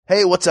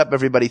Hey, what's up,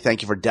 everybody?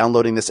 Thank you for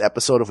downloading this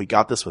episode of We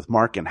Got This with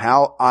Mark and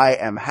Hal. I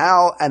am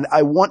Hal, and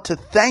I want to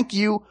thank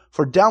you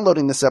for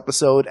downloading this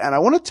episode, and I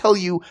want to tell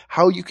you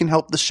how you can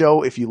help the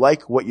show if you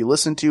like what you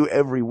listen to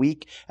every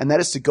week, and that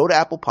is to go to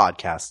Apple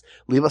Podcasts,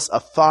 leave us a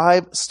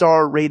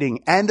 5-star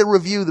rating and a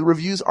review. The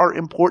reviews are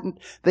important.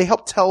 They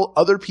help tell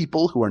other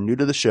people who are new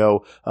to the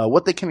show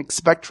what they can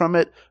expect from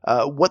it,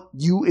 what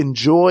you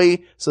enjoy,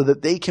 so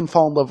that they can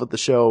fall in love with the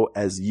show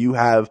as you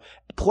have.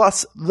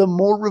 Plus, the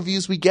more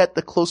reviews we get,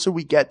 the closer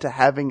we get to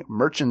having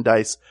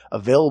merchandise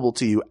available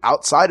to you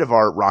outside of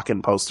our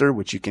Rockin' Poster,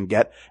 which you can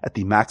get at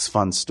the Max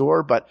Fun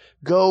store. But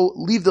go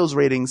leave those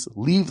ratings,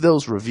 leave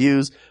those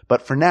reviews.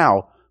 But for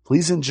now,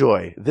 please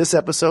enjoy this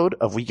episode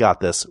of We Got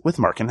This with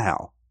Mark and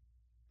Hal.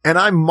 And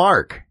I'm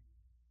Mark.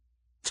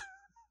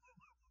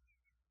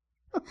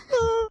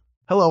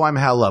 Hello, I'm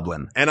Hal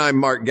Lublin. And I'm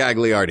Mark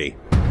Gagliardi.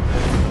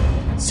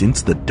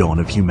 Since the dawn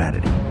of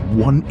humanity,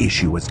 one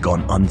issue has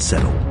gone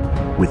unsettled.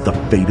 With the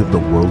fate of the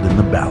world in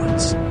the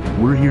balance,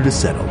 we're here to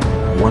settle,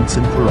 once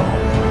and for all,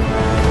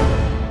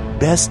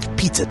 best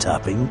pizza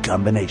topping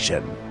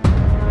combination.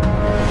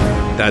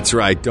 That's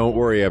right. Don't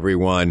worry,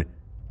 everyone.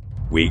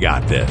 We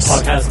got this.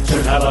 Podcast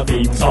should have a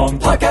theme song.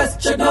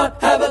 Podcast should not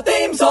have a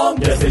theme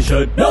song. Yes, they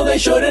should. No, they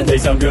shouldn't. They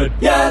sound good.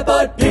 Yeah,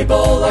 but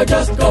people are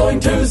just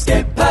going to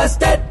skip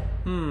past it.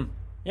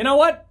 You know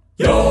what?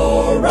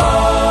 You're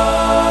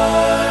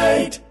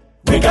right.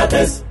 We got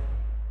this.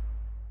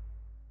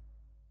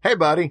 Hey,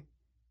 buddy.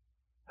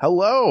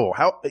 Hello.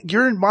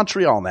 You're in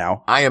Montreal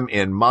now. I am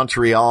in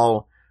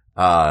Montreal,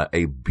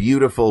 a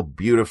beautiful,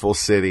 beautiful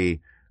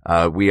city.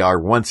 We are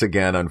once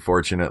again,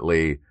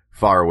 unfortunately,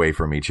 far away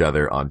from each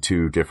other on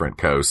two different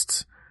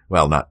coasts.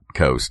 Well, not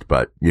coast,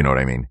 but you know what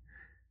I mean.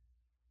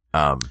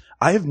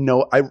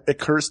 It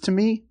occurs to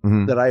me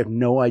that I have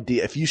no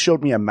idea. If you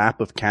showed me a map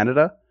of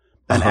Canada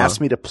and asked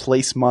me to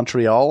place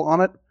Montreal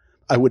on it,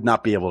 I would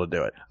not be able to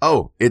do it.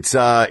 Oh, it's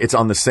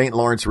on the St.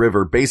 Lawrence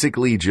River,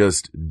 basically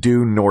just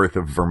due north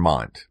of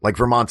Vermont. Like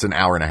Vermont's an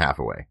hour and a half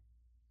away.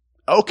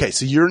 Okay,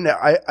 so you're now,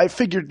 I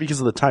figured because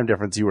of the time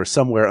difference, you were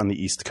somewhere on the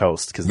East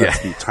Coast, because that's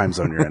the time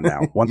zone you're in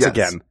now. Once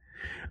again.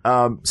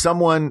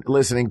 Someone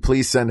listening,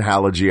 please send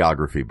Hal a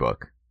geography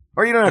book.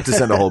 Or you don't have to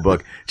send a whole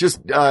book. Just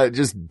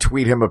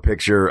tweet him a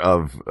picture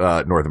of,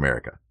 North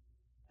America.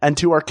 And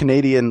to our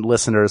Canadian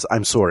listeners,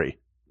 I'm sorry.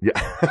 Yeah.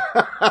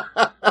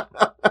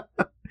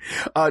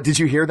 Did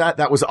you hear that?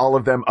 That was all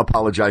of them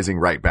apologizing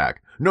right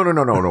back. No.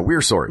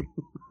 We're sorry.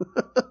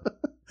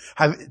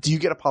 Do you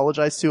get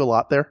apologized to a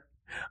lot there?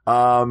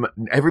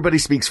 Everybody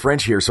speaks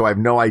French here, so I have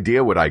no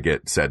idea what I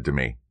get said to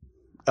me.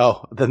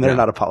 Oh, then they're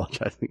not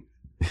apologizing.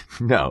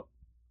 No.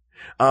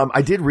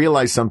 I did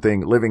realize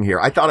something living here.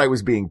 I thought I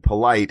was being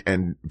polite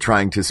and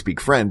trying to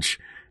speak French,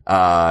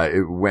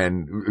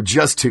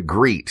 just to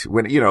greet,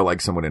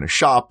 like someone in a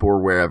shop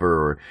or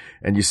wherever,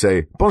 and you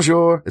say,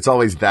 bonjour. It's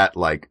always that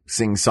like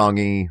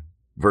sing-songy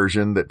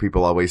version that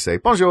people always say,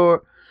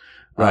 bonjour.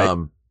 Right.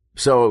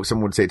 So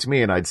someone would say it to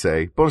me and I'd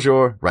say,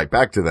 bonjour, right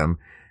back to them.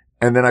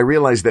 And then I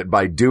realized that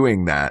by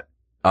doing that,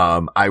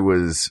 I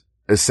was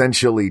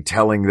essentially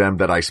telling them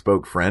that I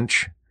spoke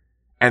French.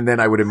 And then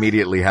I would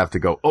immediately have to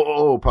go,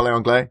 parlez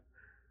anglais.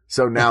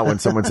 So now when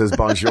someone says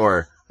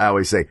bonjour, I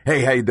always say,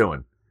 hey, how you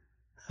doing?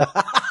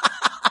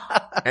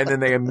 And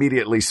then they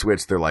immediately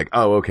switch. They're like,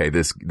 oh, okay,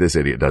 this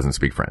idiot doesn't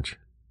speak French.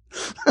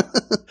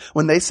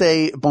 When they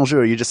say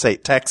bonjour, you just say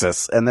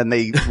Texas, and then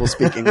they will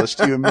speak English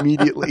to you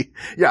immediately.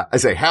 Yeah, I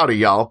say, howdy,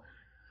 y'all.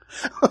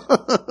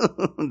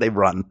 They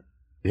run.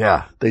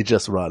 Yeah. They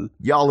just run.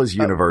 Y'all is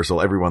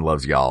universal. Everyone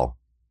loves y'all.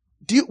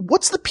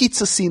 What's the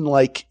pizza scene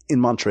like in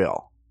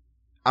Montreal?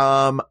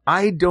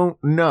 I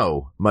don't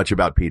know much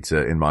about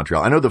pizza in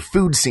Montreal. I know the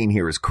food scene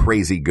here is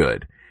crazy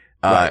good.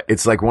 Right.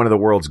 It's like one of the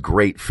world's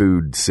great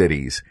food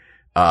cities.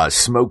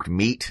 Smoked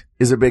meat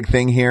is a big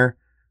thing here.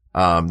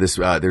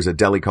 There's a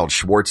deli called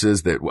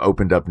Schwartz's that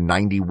opened up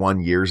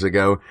 91 years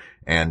ago.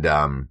 And,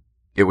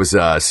 it was,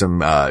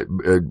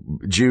 some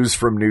Jews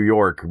from New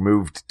York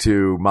moved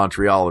to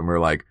Montreal and were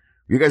like,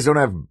 you guys don't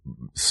have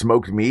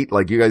smoked meat?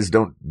 Like you guys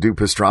don't do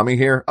pastrami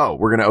here? Oh,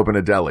 we're going to open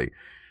a deli.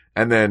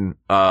 And then,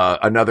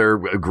 another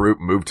group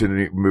moved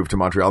to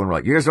Montreal and were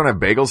like, you guys don't have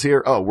bagels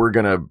here? Oh, we're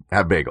going to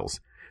have bagels.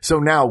 So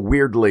now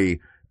weirdly,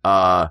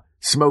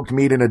 smoked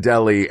meat in a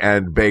deli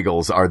and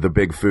bagels are the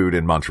big food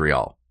in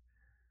Montreal.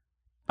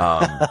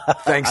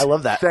 Thanks. I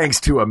love that.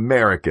 Thanks to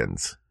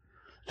Americans.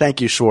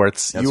 Thank you,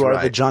 Schwartz. That's you are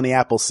right. the Johnny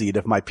Appleseed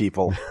of my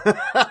people.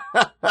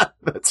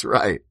 That's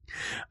right.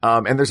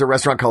 And there's a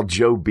restaurant called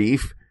Joe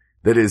Beef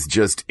that is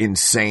just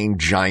insane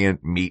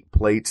giant meat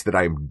plates that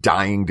I'm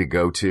dying to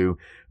go to.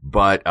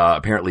 But,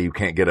 apparently you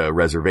can't get a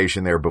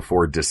reservation there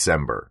before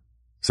December.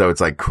 So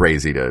it's like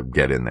crazy to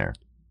get in there.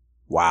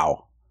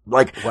 Wow.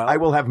 I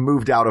will have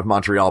moved out of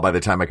Montreal by the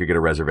time I could get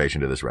a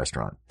reservation to this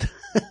restaurant.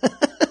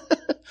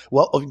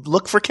 Well,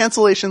 look for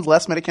cancellations,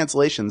 last minute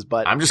cancellations,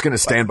 but I'm just going to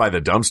stand by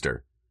the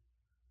dumpster.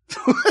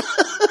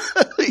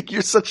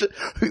 You're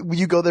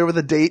you go there with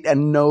a date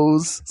and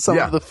nose some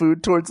of the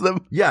food towards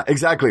them. Yeah,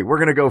 exactly. We're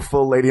going to go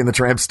full Lady and the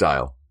Tramp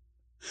style.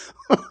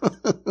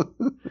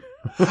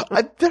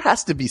 There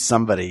has to be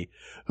somebody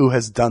who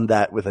has done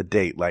that with a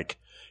date. Like,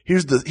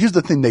 here's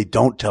the thing they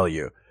don't tell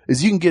you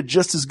is you can get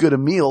just as good a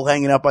meal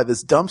hanging out by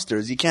this dumpster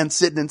as you can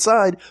sitting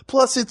inside.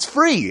 Plus it's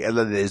free. And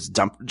then they just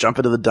jump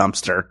into the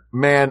dumpster.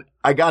 Man,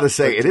 I gotta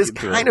say, it is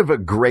kind of a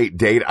great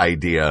date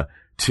idea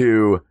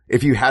to,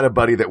 if you had a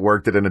buddy that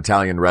worked at an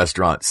Italian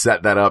restaurant,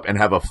 set that up and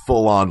have a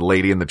full-on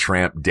Lady and the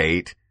Tramp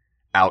date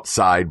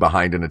outside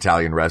behind an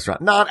Italian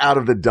restaurant, not out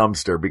of the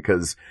dumpster,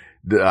 because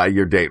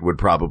your date would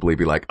probably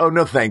be like, oh,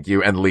 no, thank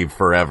you, and leave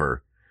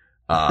forever.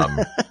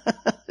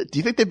 Do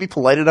you think they'd be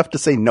polite enough to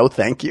say no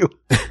thank you?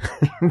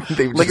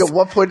 Like, at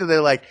what point are they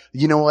like,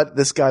 you know what?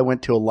 This guy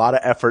went to a lot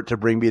of effort to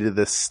bring me to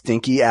this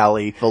stinky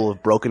alley full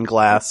of broken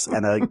glass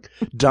and a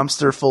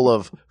dumpster full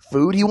of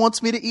food he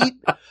wants me to eat.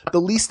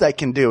 The least I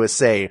can do is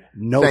say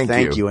no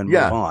thank you and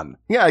move on.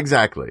 Yeah,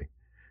 exactly.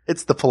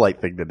 It's the polite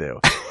thing to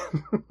do.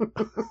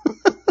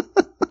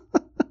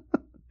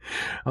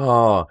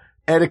 Oh,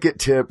 etiquette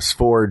tips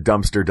for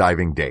dumpster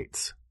diving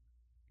dates.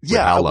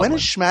 Yeah, when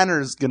is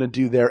Schmanners going to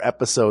do their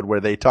episode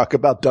where they talk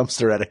about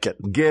dumpster etiquette?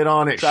 Get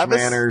on it,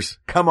 Schmanners.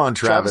 Come on,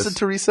 Travis. Travis and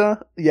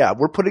Teresa. Yeah,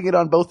 we're putting it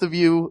on both of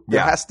you.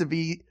 There has to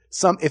be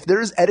if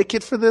there's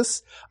etiquette for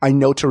this, I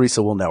know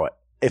Teresa will know it.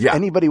 If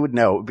anybody would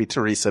know, it would be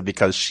Teresa,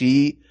 because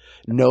she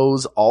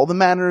knows all the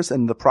manners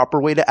and the proper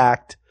way to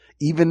act.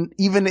 Even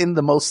in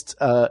the most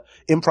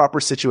improper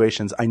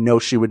situations, I know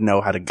she would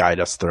know how to guide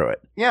us through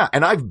it. Yeah,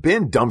 and I've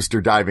been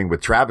dumpster diving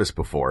with Travis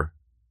before.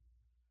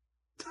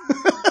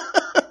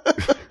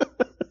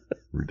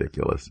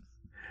 Ridiculous.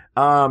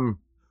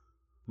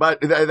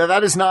 But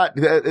that is not,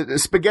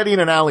 spaghetti in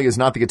an alley is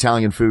not the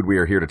Italian food we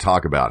are here to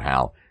talk about,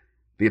 Hal.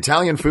 The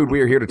Italian food we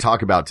are here to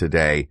talk about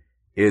today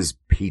is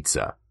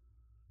pizza.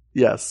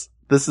 Yes.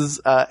 This is,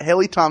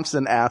 Haley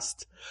Thompson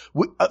asked,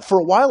 for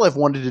a while I've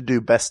wanted to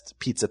do best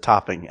pizza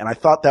topping, and I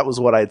thought that was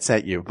what I had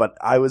sent you, but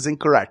I was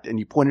incorrect, and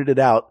you pointed it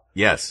out.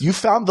 Yes. You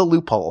found the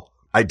loophole.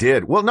 I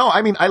did. Well, no,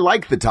 I mean, I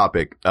like the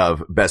topic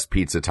of best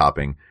pizza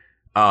topping.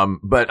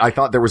 But I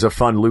thought there was a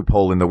fun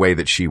loophole in the way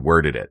that she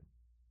worded it.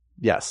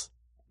 Yes.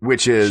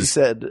 Which is, she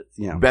said,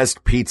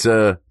 best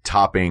pizza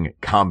topping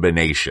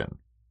combination.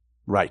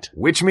 Right.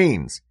 Which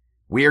means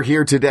we are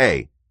here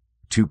today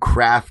to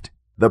craft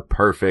the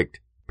perfect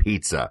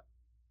pizza.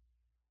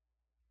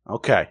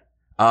 Okay.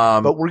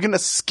 But we're going to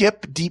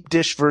skip deep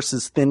dish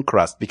versus thin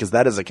crust, because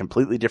that is a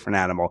completely different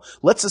animal.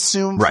 Let's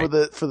assume for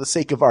the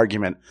sake of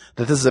argument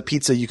that this is a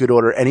pizza you could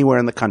order anywhere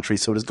in the country.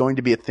 So it is going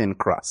to be a thin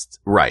crust.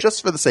 Right.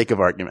 Just for the sake of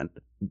argument.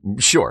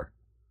 Sure.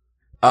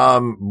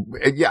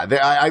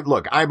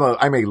 Look, I'm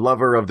a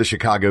lover of the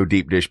Chicago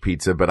deep dish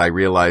pizza, but I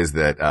realize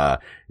that,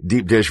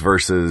 deep dish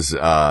versus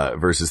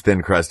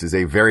thin crust is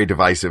a very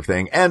divisive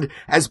thing. And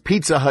as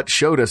Pizza Hut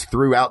showed us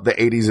throughout the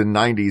 80s and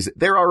 90s,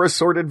 there are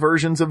assorted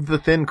versions of the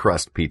thin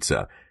crust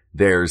pizza.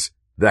 There's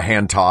the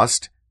hand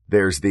tossed.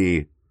 There's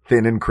the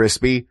thin and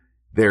crispy.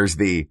 There's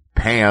the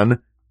pan,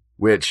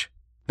 which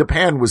the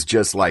pan was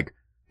just like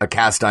a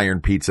cast iron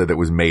pizza that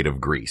was made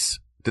of grease.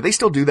 Do they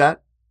still do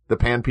that? The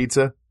pan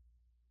pizza?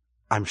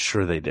 I'm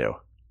sure they do.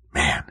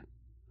 Man.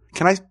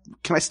 Can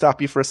I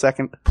stop you for a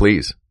second?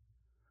 Please.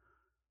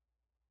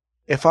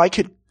 If I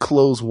could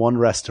close one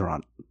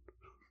restaurant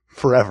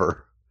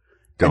forever,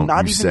 and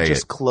not even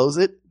just close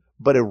it,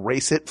 but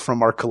erase it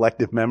from our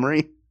collective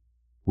memory.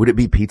 Would it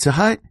be Pizza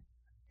Hut?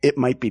 It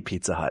might be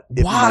Pizza Hut.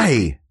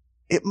 Why?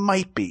 It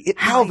might be.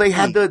 They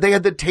had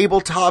the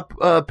tabletop,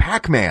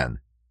 Pac-Man.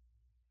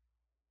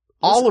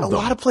 All of them. A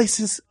lot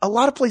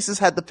of places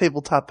had the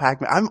tabletop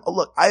Pac-Man.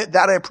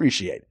 I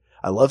appreciate.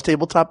 I love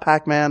tabletop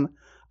Pac-Man.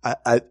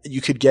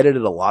 You could get it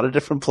at a lot of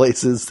different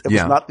places. It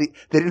was not they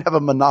didn't have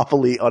a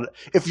monopoly on,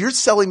 if you're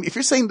saying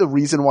the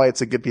reason why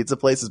it's a good pizza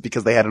place is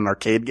because they had an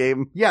arcade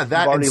game. Yeah,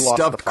 that and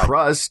stuffed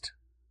crust.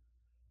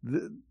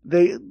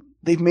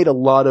 They've made a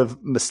lot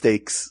of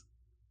mistakes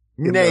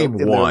in their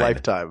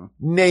lifetime.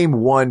 Name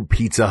one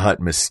Pizza Hut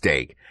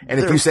mistake. And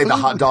if you say the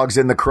hot dog's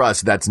in the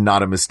crust, that's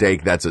not a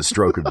mistake. That's a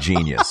stroke of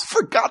genius. I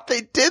forgot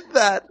they did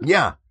that.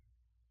 Yeah.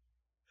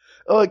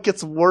 Oh, it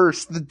gets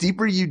worse. The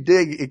deeper you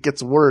dig, it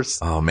gets worse.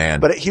 Oh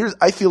man. But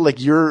I feel like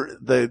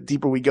the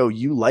deeper we go,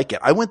 you like it.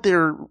 I went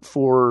there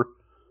for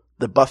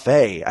the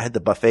buffet. I had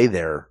the buffet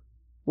there.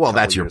 Well,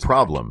 that's your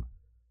problem.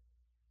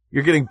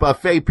 You're getting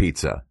buffet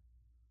pizza.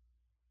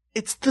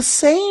 It's the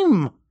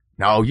same.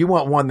 No, you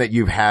want one that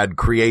you've had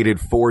created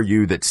for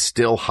you that's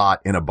still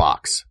hot in a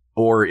box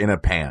or in a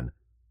pan.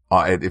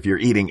 If you're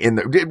eating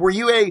were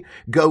you a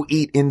go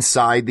eat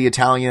inside the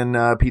Italian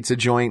pizza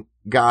joint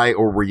guy,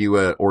 or were you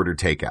a order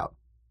takeout?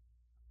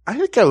 I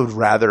think I would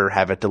rather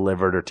have it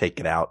delivered or take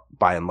it out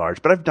by and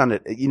large, but I've done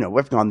it,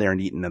 I've gone there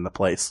and eaten in the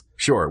place.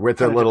 Sure. With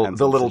the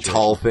little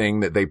tall thing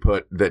that they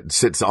put that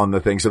sits on the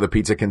thing so the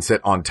pizza can sit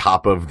on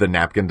top of the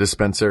napkin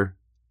dispenser.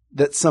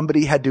 That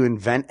somebody had to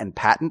invent and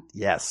patent.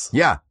 Yes.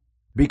 Yeah.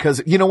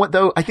 Because you know what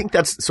though? I think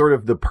that's sort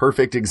of the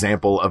perfect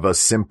example of a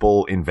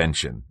simple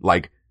invention.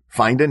 Like,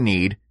 find a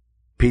need.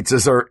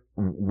 Pizzas are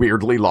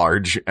weirdly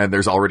large and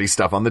there's already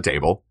stuff on the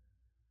table.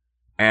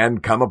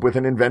 And come up with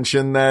an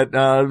invention that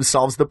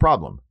solves the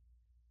problem.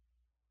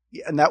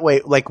 And that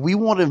way, like, we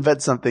want to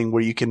invent something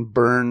where you can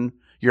burn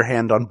your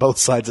hand on both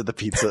sides of the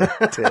pizza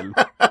tin.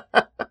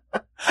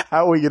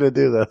 How are we going to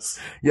do this?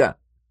 Yeah.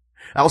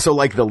 I also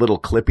like the little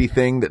clippy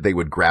thing that they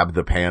would grab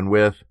the pan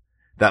with.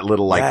 That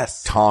little, like,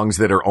 tongs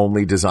that are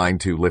only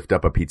designed to lift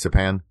up a pizza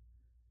pan.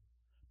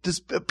 Does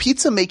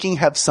pizza making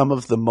have some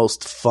of the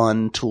most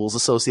fun tools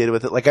associated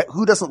with it? Like,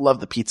 who doesn't love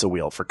the pizza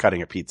wheel for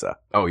cutting a pizza?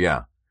 Oh,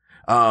 yeah.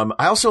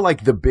 I also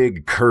like the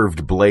big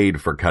curved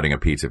blade for cutting a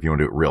pizza if you want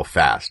to do it real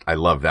fast. I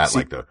love that.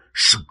 Like the,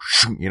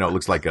 it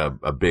looks like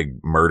a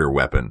big murder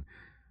weapon.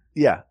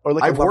 Yeah. Or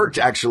like I've worked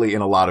actually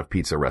in a lot of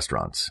pizza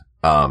restaurants.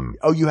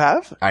 Oh, you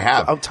have? I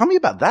have. Oh, tell me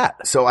about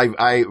that. So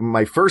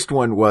my first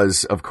one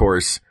was, of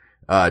course,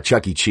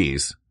 Chuck E.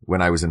 Cheese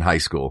when I was in high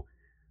school.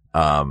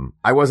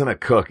 I wasn't a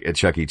cook at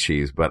Chuck E.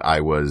 Cheese, but I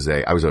was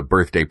a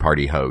birthday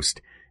party host.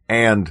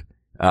 And,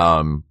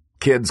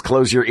 kids,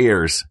 close your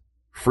ears.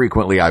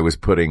 Frequently I was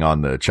putting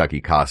on the Chuck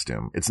E.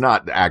 costume. It's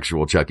not the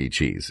actual Chuck E.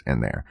 Cheese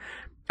in there.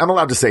 I'm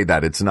allowed to say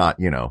that. It's not,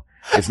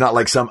 it's not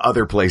like some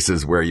other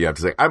places where you have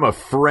to say, I'm a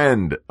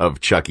friend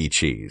of Chuck E.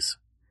 Cheese.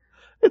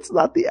 It's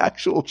not the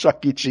actual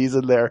Chuck E. Cheese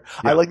in there.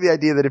 Yeah. I like the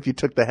idea that if you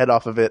took the head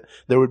off of it,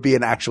 there would be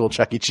an actual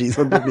Chuck E. Cheese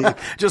underneath.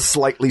 Just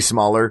slightly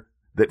smaller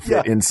that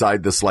fit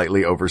inside the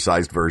slightly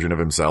oversized version of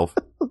himself.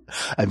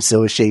 I'm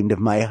so ashamed of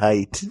my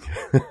height.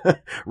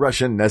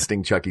 Russian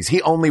nesting Chuckies.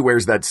 He only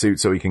wears that suit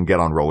so he can get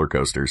on roller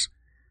coasters.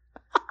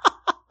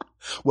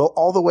 Well,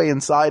 all the way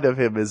inside of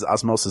him is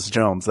Osmosis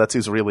Jones. That's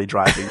who's really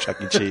driving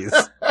Chuck E. Cheese.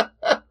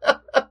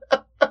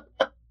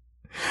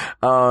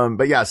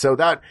 But yeah, so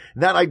that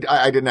I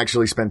didn't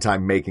actually spend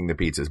time making the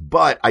pizzas,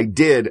 but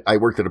I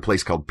worked at a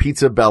place called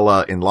Pizza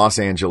Bella in Los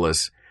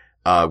Angeles,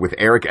 with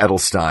Eric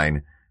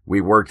Edelstein.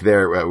 We worked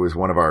there. It was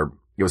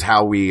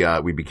how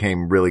we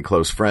became really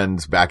close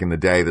friends back in the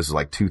day. This was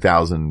like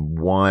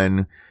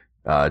 2001,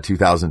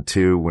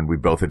 2002 when we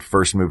both had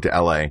first moved to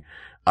LA.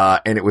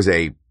 And it was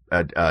a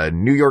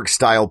New York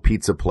style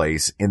pizza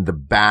place in the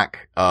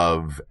back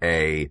of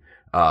a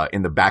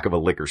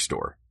liquor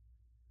store.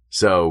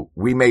 So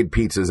we made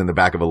pizzas in the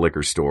back of a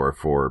liquor store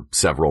for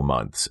several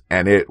months,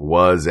 and it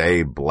was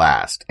a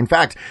blast. In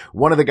fact,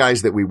 one of the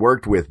guys that we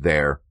worked with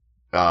there,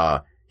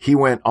 he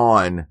went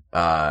on,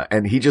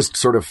 and he just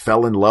sort of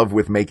fell in love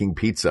with making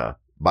pizza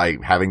by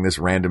having this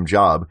random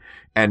job.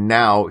 And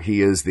now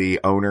he is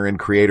the owner and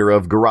creator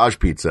of Garage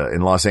Pizza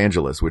in Los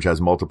Angeles, which has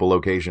multiple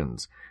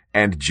locations,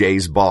 and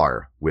Jay's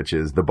Bar, which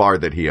is the bar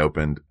that he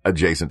opened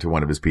adjacent to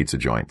one of his pizza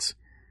joints.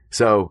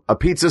 So a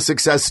pizza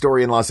success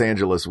story in Los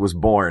Angeles was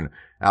born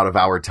out of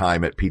our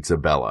time at Pizza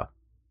Bella.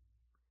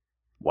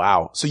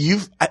 Wow. So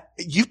you've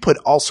put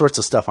all sorts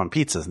of stuff on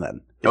pizzas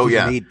then. Oh,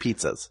 yeah. You've made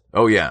pizzas.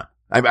 Oh, yeah.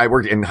 I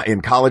worked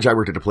in college. I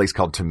worked at a place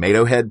called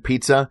Tomato Head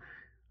Pizza.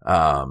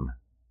 That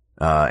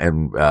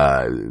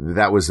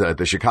was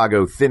the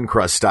Chicago thin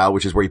crust style,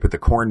 which is where you put the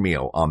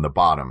cornmeal on the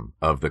bottom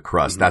of the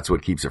crust. Mm-hmm. That's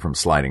what keeps it from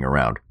sliding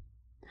around.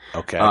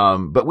 Okay.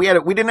 But we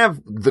didn't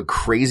have the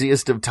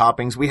craziest of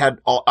toppings.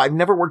 I've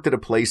never worked at a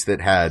place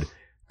that had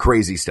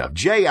crazy stuff.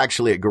 Jay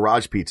actually at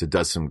Garage Pizza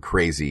does some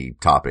crazy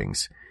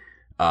toppings.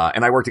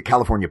 And I worked at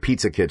California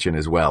Pizza Kitchen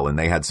as well, and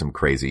they had some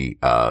crazy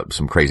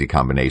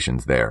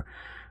combinations there.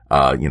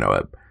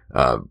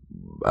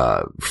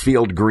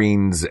 Field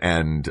greens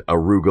and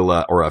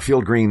arugula, or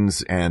field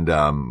greens and,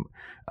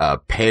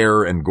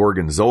 pear and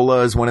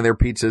gorgonzola is one of their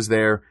pizzas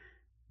there.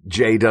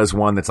 Jay does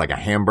one that's like a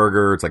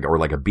hamburger. It's like, or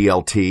like a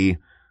BLT.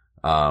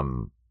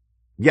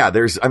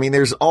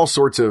 There's all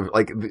sorts of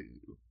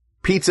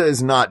pizza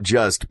is not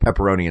just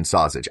pepperoni and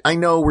sausage. I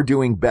know we're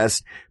doing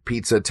best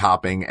pizza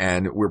topping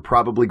and we're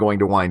probably going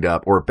to wind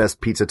up, or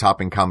best pizza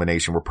topping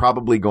combination. We're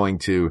probably going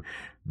to,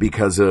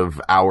 because of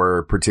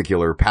our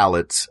particular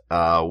palates,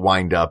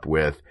 wind up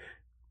with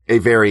a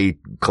very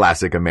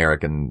classic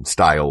American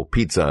style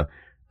pizza.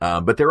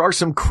 But there are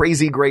some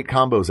crazy great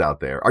combos out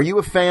there. Are you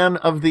a fan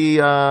of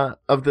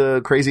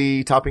the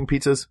crazy topping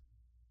pizzas?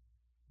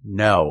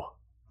 No.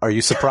 Are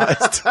you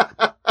surprised?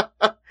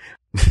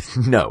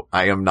 No,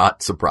 I am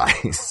not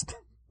surprised.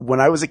 When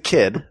I was a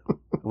kid,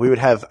 we would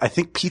have, I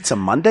think, Pizza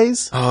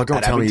Mondays. Oh,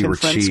 don't tell me you were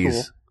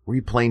cheese. School. Were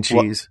you plain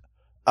cheese?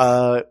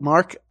 Well,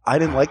 Mark, I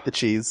didn't like the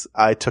cheese.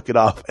 I took it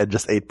off and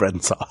just ate bread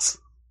and sauce.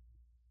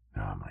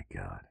 Oh my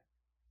God.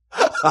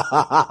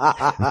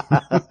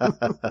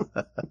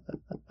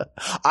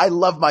 I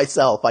love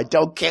myself. I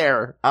don't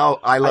care. Oh,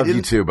 I love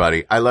you too,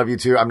 buddy. I love you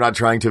too. I'm not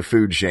trying to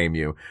food shame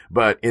you,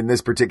 but in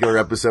this particular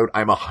episode,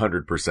 I'm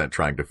 100%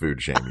 trying to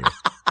food shame you.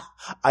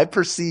 I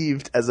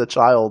perceived as a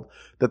child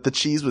that the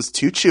cheese was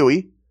too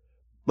chewy.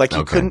 Like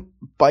you couldn't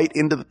bite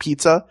into the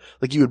pizza.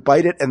 Like you would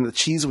bite it and the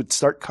cheese would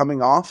start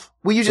coming off.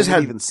 Well, you just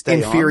had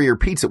inferior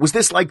pizza. Was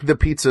this like the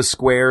pizza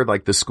square,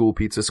 like the school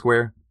pizza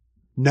square?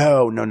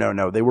 No.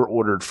 They were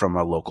ordered from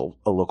a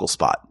local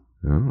spot.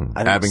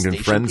 Abingdon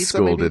Friends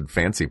School did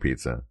fancy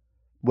pizza.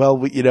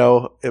 Well,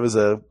 it was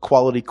a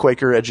quality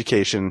Quaker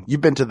education.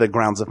 You've been to the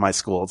grounds of my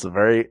school.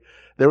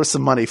 There was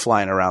some money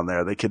flying around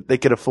there. They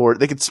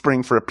could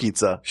spring for a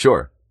pizza.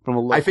 Sure. From a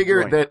local I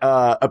figured that,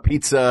 a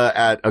pizza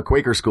at a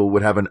Quaker school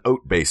would have an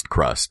oat-based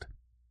crust.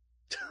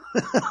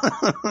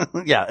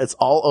 Yeah, it's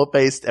all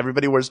oat-based.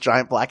 Everybody wears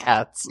giant black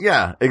hats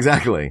Yeah,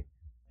 exactly.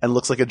 and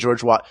looks like a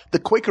the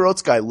Quaker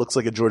Oats guy looks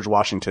like a George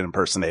Washington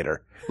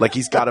impersonator. Like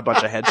he's got a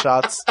bunch of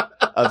headshots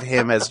of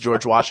him as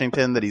George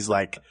Washington that he's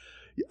like,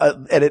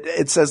 and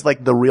it says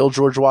like the real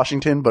George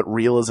Washington, but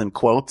real is in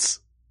quotes.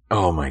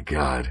 Oh my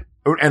God.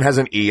 Oh, and has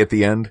an E at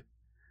the end.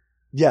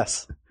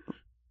 Yes.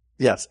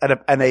 Yes. And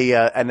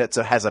it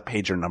has a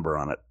pager number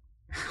on it.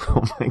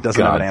 Oh my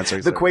Doesn't God. have an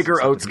answer. The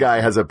Quaker Oats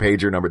guy has a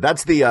pager number.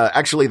 That's the,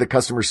 actually the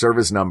customer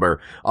service number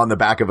on the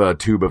back of a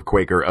tube of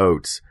Quaker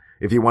Oats.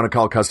 If you want to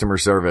call customer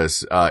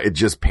service, it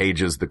just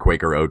pages the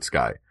Quaker Oats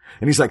guy.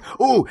 And he's like,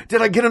 "Oh,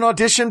 did I get an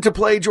audition to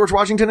play George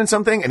Washington in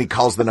something?" And he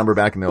calls the number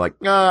back and they're like,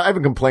 "I have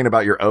a complaint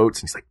about your oats."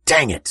 And he's like,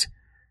 "Dang it.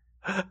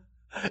 Thought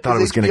I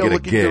was going to get a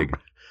gig."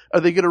 Are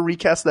they going to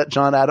recast that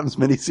John Adams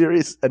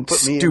miniseries and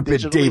put me in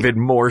Stupid digitally? David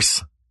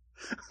Morse.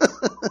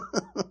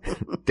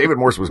 David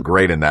Morse was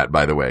great in that,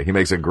 by the way. He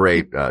makes a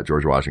great,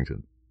 George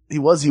Washington. He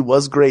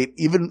was great.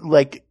 Even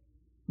like,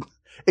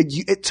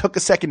 it took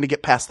a second to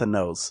get past the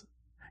nose.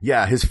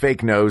 Yeah, his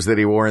fake nose that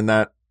he wore in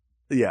that.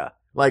 Yeah.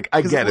 Like,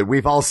 I get it.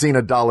 We've all seen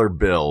a dollar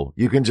bill.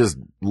 You can just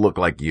look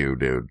like you,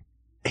 dude.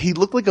 He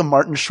looked like a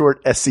Martin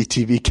Short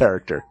SCTV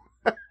character.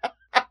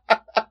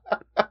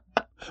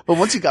 But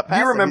once you got past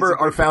you remember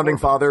our founding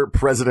father,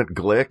 President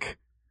Glick?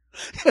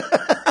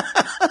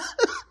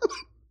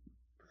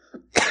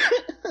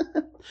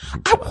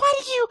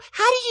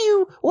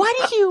 Why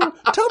do you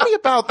tell me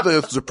about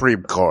the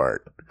Supreme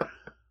Court?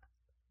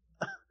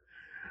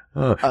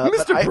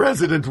 Mr.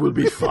 President will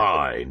be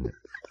fine.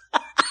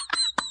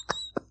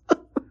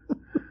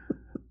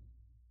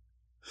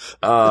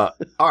 All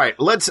right,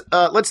 let's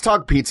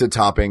talk pizza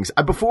toppings.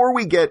 Before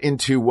we get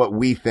into what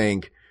we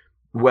think,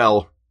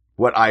 well,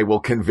 what I will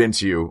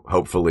convince you,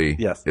 hopefully,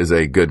 yes, is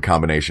a good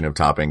combination of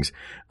toppings.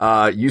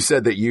 You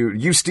said that you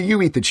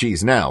eat the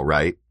cheese now,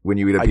 right? When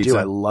you eat a pizza? I do.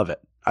 I love it.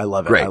 I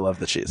love it. Great. I love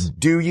the cheese.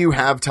 Do you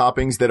have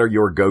toppings that are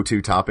your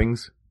go-to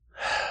toppings?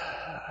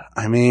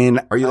 I mean,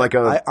 are you like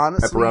a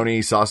honestly,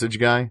 pepperoni sausage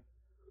guy?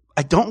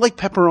 I don't like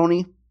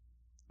pepperoni.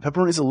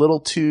 Pepperoni's a little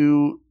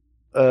too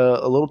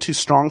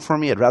strong for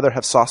me. I'd rather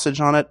have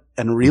sausage on it.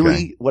 And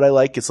really what I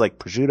like is like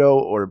prosciutto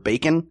or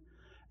bacon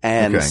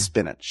and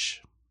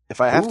spinach.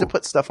 If I have to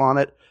put stuff on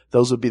it,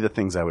 those would be the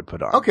things I would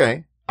put on.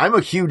 Okay. I'm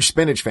a huge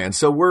spinach fan.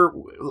 So we're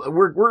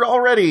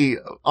already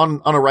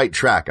on a right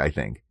track, I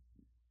think.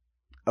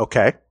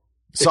 Okay.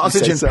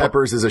 Sausage and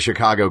peppers is a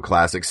Chicago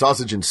classic.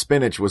 Sausage and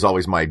spinach was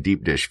always my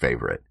deep dish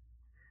favorite.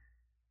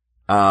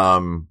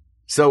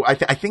 So I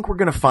think we're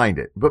going to find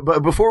it.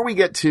 But before we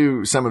get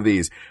to some of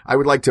these, I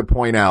would like to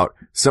point out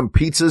some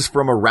pizzas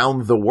from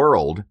around the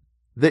world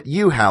that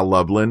you, Hal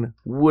Lublin,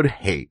 would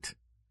hate.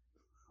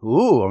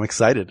 Ooh, I'm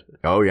excited.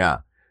 Oh yeah.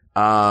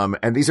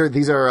 And these are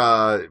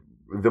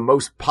the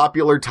most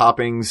popular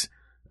toppings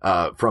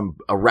from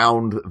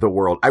around the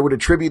world. I would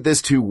attribute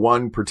this to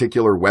one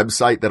particular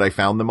website that I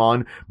found them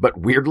on, but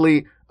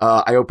weirdly,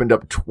 I opened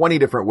up 20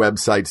 different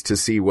websites to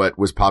see what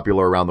was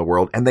popular around the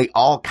world, and they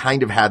all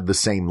kind of had the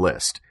same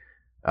list,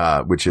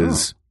 which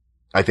is,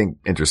 I think,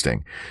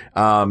 interesting.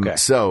 Okay.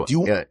 So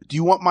do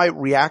you want my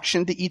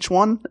reaction to each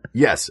one?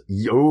 Yes.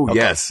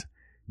 Yes.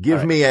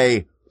 Give me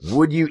a,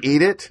 would you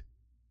eat it?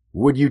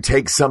 Would you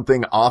take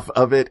something off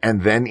of it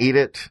and then eat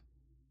it?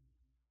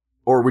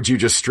 Or would you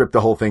just strip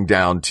the whole thing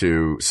down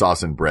to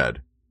sauce and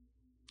bread?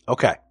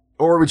 Okay.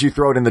 Or would you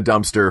throw it in the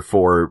dumpster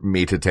for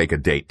me to take a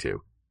date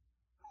to?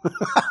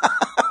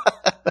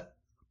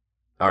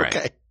 All right.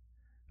 Okay.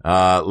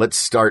 Let's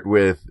start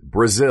with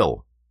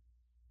Brazil.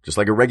 Just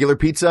like a regular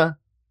pizza,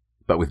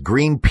 but with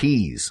green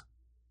peas.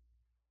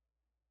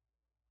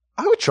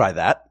 I would try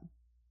that.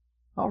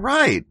 All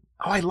right.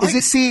 Oh, I like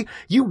it. See,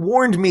 you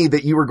warned me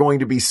that you were going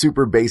to be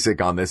super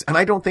basic on this, and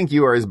I don't think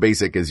you are as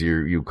basic as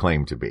you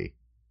claim to be.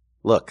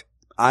 Look,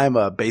 I'm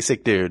a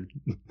basic dude,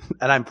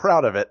 and I'm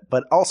proud of it,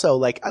 but also,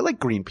 like, I like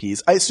green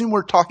peas. I assume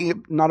we're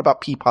talking not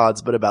about pea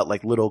pods, but about,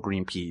 like, little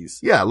green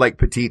peas. Yeah, like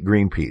petite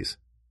green peas.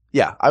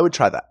 Yeah, I would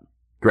try that.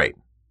 Great.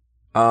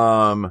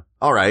 All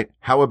right.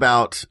 How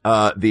about,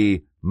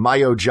 the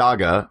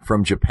mayojaga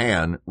from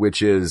Japan,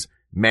 which is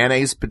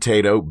mayonnaise,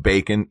 potato,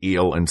 bacon,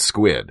 eel, and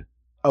squid?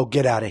 Oh,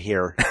 get out of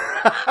here.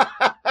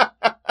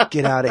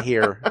 Get out of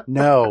here.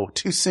 No,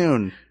 too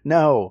soon.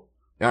 No.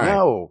 All right.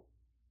 No.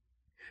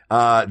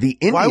 The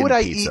Indian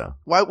pizza.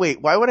 Why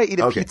would I eat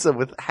a pizza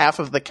with half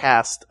of the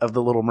cast of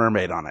The Little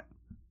Mermaid on it?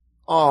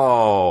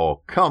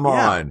 Oh, come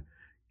on.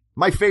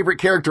 My favorite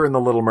character in The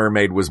Little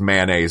Mermaid was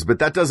mayonnaise, but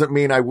that doesn't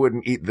mean I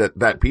wouldn't eat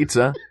that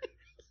pizza.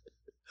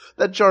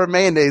 That jar of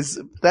mayonnaise,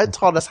 that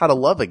taught us how to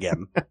love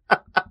again.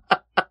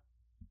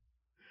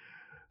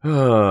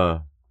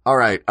 All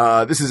right.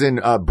 This is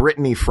in,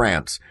 Brittany,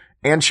 France.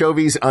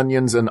 Anchovies,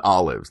 onions, and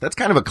olives. That's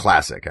kind of a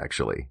classic,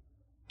 actually.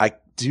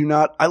 I'll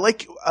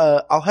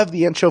have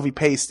the anchovy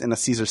paste in a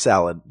Caesar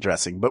salad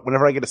dressing, but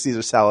whenever I get a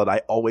Caesar salad, I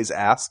always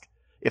ask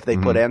if they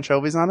put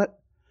anchovies on it,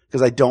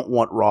 because I don't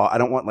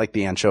want like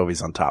the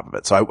anchovies on top of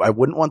it. So I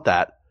wouldn't want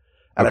that.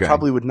 And Okay. I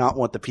probably would not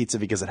want the pizza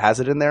because it has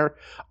it in there.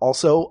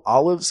 Also,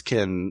 olives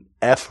can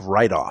F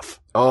right off.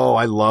 Oh,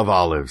 I love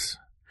olives.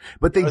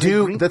 But they Are they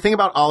do, green? the thing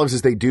about olives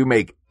is they do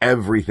make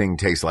everything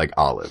taste like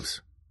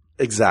olives.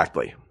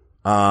 Exactly.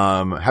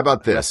 How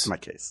about this? That's my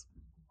case.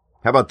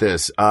 How about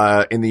this?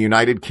 In the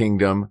United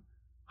Kingdom,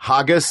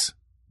 haggis,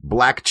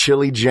 black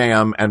chili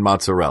jam, and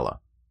mozzarella.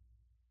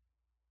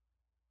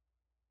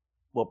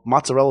 Well,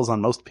 mozzarella's on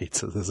most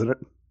pizzas, isn't it?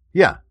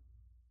 Yeah.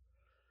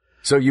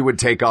 So you would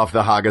take off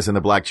the haggis and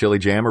the black chili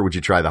jam, or would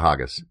you try the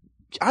haggis?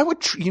 I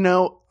would,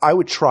 I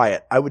would try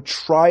it. I would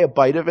try a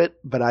bite of it,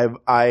 but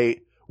I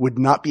would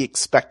not be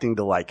expecting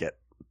to like it.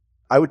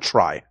 I would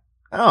try.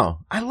 Oh,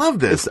 I love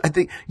this. I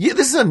think, yeah,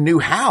 this is a new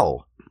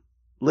Hal.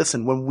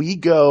 Listen, when we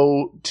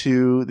go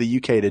to the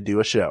UK to do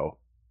a show,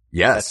 at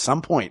Yes.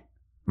 some point,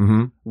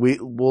 Mm-hmm.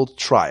 we'll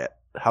try it.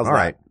 How's All that?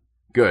 right.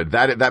 Good.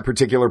 That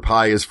particular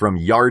pie is from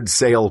Yard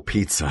Sale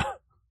Pizza.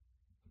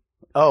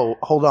 Oh,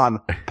 hold on.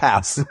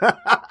 Pass.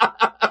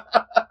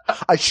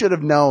 I should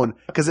have known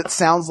because it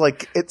sounds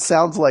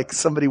like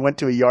somebody went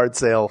to a yard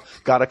sale,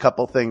 got a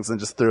couple things and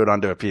just threw it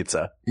onto a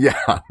pizza. Yeah.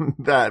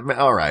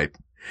 All right.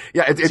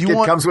 Yeah.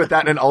 It comes with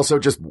that and also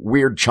just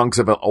weird chunks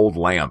of an old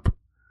lamp.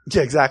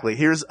 Yeah, exactly.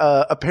 Here's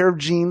a pair of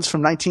jeans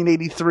from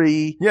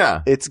 1983.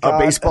 Yeah. It's got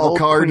a baseball an old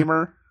card.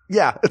 creamer.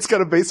 Yeah, it's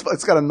got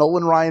a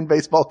Nolan Ryan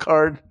baseball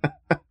card.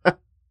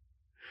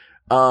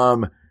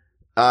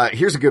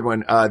 Here's a good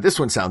one. This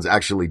one sounds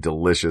actually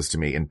delicious to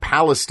me. In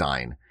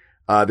Palestine,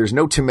 there's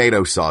no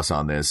tomato sauce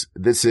on this.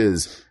 This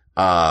is,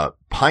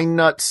 pine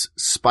nuts,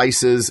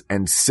 spices,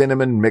 and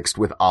cinnamon mixed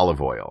with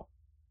olive oil.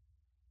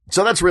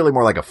 So that's really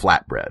more like a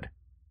flatbread.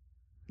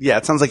 Yeah,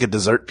 it sounds like a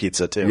dessert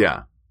pizza too.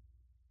 Yeah.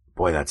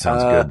 Boy, that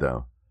sounds good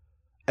though.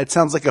 It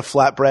sounds like a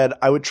flatbread.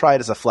 I would try it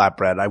as a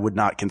flatbread. I would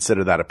not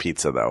consider that a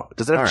pizza though.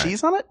 Does it have All right.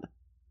 cheese on it?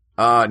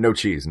 No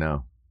cheese,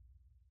 no.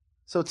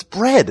 So it's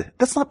bread.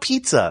 That's not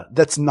pizza.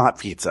 That's not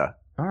pizza.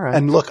 All right.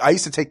 And look, I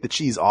used to take the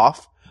cheese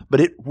off, but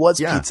it was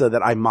Yeah. pizza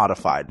that I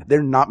modified.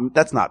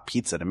 That's not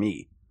pizza to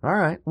me. All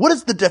right. What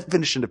is the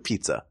definition of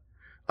pizza?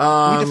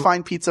 Can we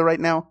define pizza right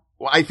now?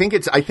 Well, I think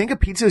a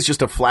pizza is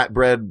just a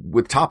flatbread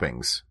with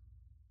toppings.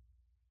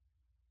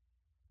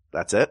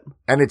 That's it.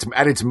 And it's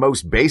at its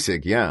most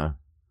basic, yeah.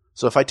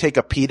 So if I take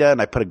a pita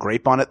and I put a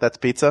grape on it, that's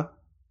pizza?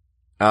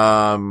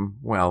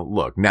 Well,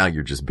 look, now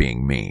you're just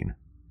being mean.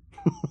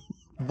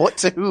 What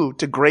to who?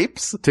 To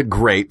grapes? To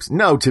grapes.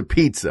 No, to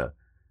pizza.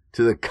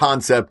 To the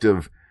concept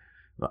of,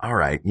 all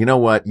right, you know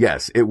what?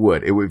 Yes, it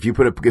would. If you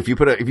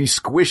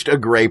squished a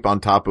grape on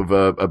top of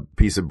a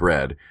piece of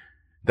bread,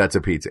 that's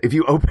a pizza. If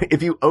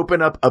you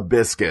open up a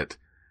biscuit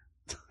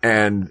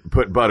and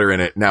put butter in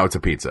it, now it's a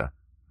pizza.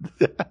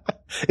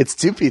 It's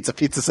two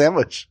pizza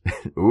sandwich.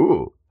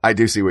 Ooh, I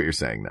do see what you're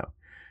saying though.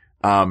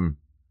 All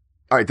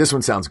right, this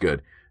one sounds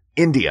good.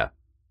 India,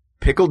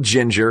 pickled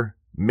ginger,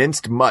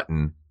 minced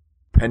mutton,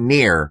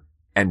 paneer,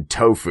 and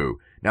tofu.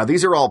 Now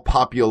these are all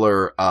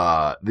popular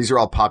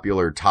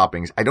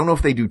toppings. I don't know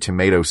if they do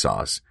tomato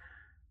sauce.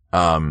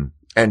 And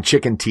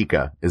chicken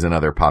tikka is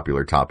another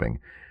popular topping.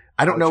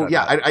 I don't know.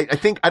 Yeah,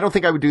 I don't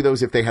think I would do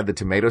those if they had the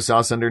tomato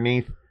sauce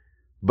underneath,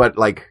 but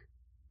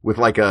with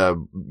like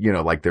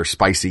their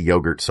spicy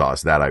yogurt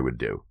sauce, that I would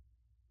do.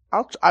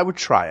 I would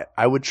try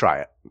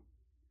it.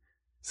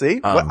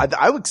 See?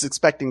 I was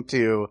expecting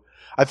to.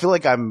 I feel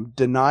like I'm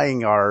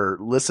denying our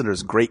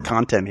listeners great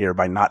content here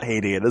by not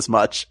hating it as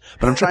much,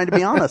 but I'm trying to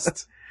be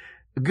honest.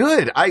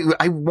 Good.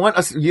 I want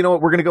us, you know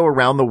what? We're going to go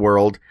around the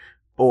world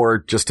or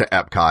just to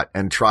Epcot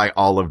and try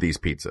all of these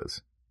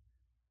pizzas.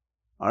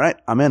 All right.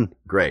 I'm in.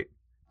 Great.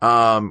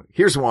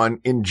 Here's one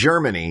in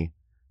Germany.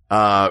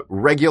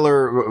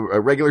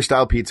 Regular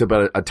style pizza,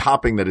 but a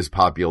topping that is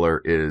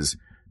popular is,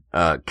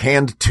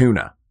 canned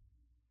tuna.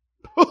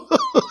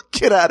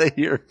 Get out of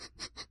here.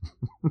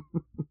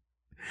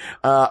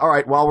 All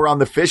right. While we're on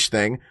the fish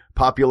thing,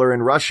 popular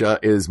in Russia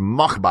is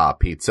makhba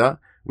pizza,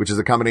 which is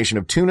a combination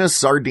of tuna,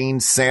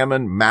 sardines,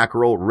 salmon,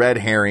 mackerel, red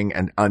herring,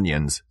 and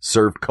onions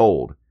served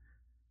cold.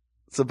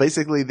 So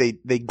basically they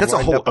That's a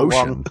grind whole up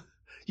ocean.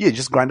 Yeah,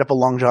 just grind up a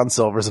Long John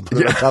Silver's and put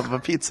it on top of a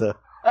pizza.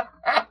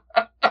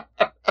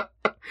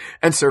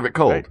 And serve it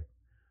cold. Right.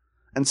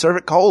 And serve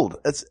it cold.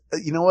 It's,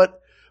 you know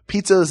what?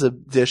 Pizza is a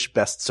dish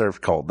best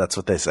served cold. That's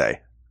what they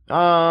say.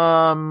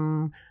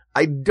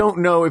 I don't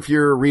know if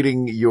you're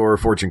reading your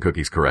fortune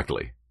cookies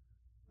correctly.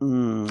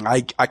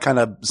 I kind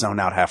of zone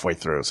out halfway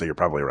through, so you're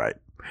probably right.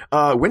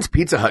 When's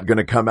Pizza Hut going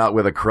to come out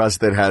with a crust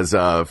that has,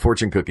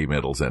 fortune cookie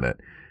middles in it?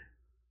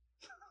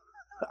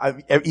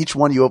 Each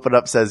one you open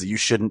up says you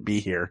shouldn't be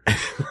here.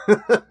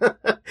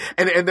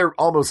 and they're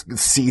almost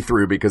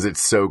see-through because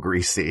it's so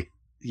greasy.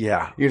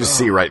 Yeah. You just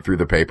see right through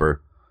the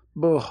paper.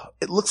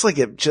 It looks like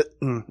it just,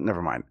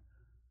 never mind.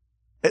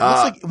 It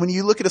looks like when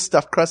you look at a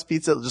stuffed crust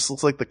pizza, it just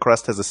looks like the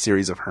crust has a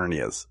series of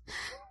hernias.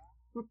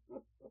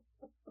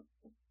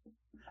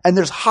 And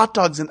there's hot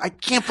dogs and I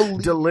can't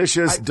believe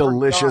delicious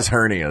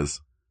hernias.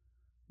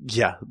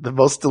 Yeah. The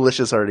most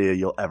delicious hernia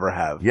you'll ever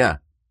have. Yeah.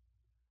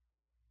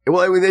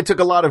 Well, it took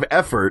a lot of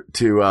effort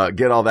to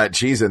get all that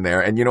cheese in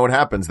there. And you know what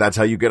happens? That's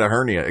how you get a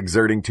hernia,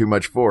 exerting too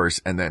much force.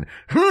 And then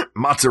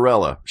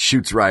mozzarella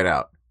shoots right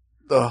out.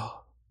 Ugh.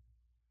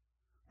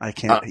 I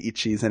can't eat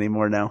cheese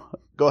anymore now.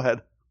 Go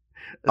ahead.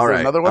 Is all there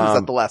right. another one? Is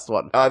that the last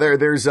one?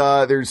 There's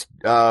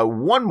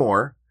one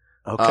more.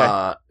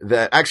 Okay.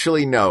 That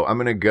actually, no, I'm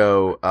going to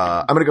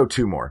go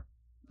two more.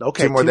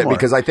 Okay. Two more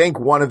because I think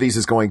one of these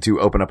is going to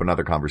open up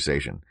another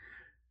conversation.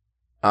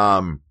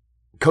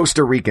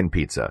 Costa Rican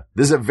pizza.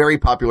 This is a very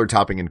popular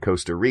topping in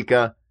Costa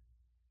Rica.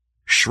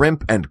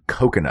 Shrimp and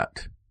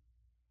coconut.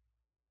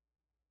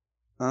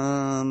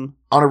 On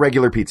a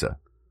regular pizza.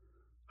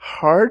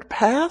 Hard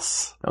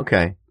pass?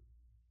 Okay.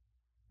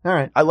 All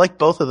right. I like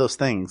both of those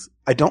things.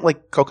 I don't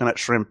like coconut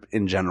shrimp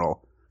in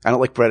general. I don't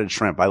like breaded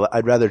shrimp.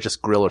 I'd rather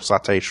just grill or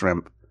saute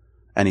shrimp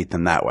and eat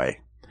them that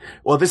way.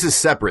 Well, this is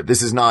separate.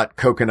 This is not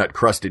coconut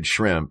crusted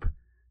shrimp.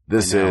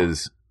 This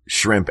is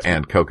shrimp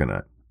and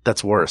coconut.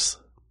 That's worse.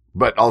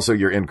 But also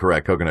you're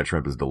incorrect. Coconut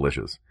shrimp is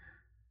delicious.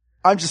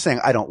 I'm just saying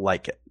I don't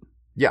like it.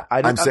 Yeah.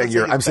 I'm saying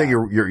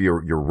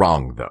you're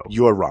wrong though.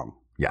 You're wrong.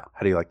 Yeah.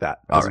 How do you like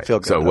that? Doesn't feel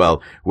good. So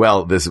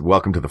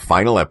welcome to the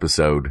final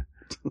episode.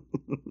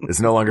 It's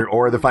no longer,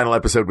 or the final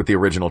episode with the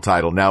original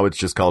title. Now it's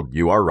just called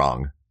You Are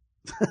Wrong.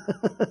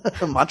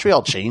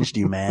 Montreal changed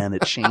you, man.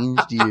 It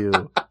changed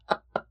you.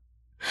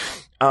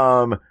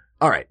 All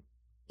right.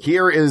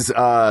 Here is,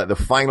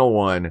 the final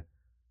one.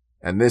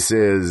 And this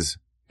is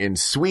in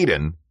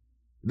Sweden.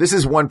 This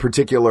is one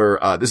particular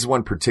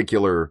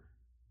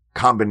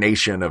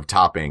combination of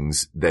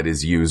toppings that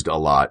is used a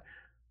lot.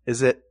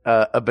 Is it,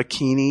 a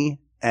bikini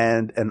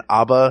and an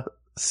ABBA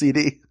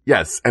CD?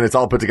 Yes. And it's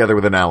all put together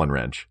with an Allen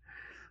wrench.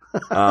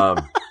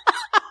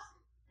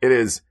 It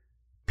is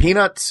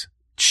peanuts,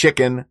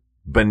 chicken,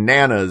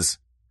 bananas,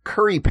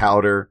 curry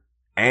powder,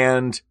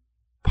 and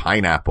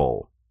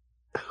pineapple.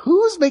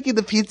 Who's making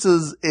the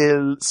pizzas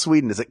in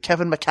Sweden? Is it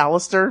Kevin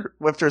McAllister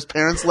after his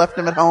parents left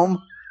him at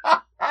home?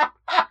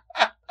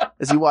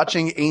 Is he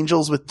watching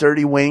Angels with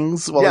Dirty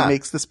Wings while he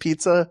makes this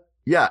pizza?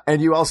 Yeah,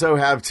 and you also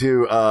have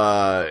to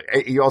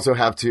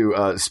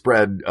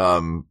spread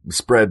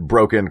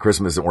broken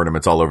Christmas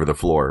ornaments all over the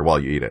floor while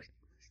you eat it.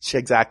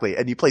 Exactly.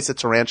 And you place a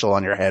tarantula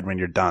on your head when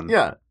you're done.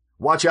 Yeah.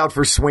 Watch out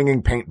for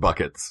swinging paint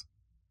buckets.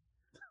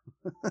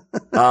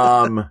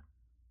 Now,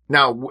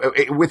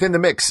 within the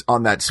mix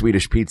on that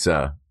Swedish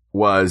pizza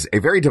was a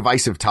very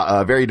divisive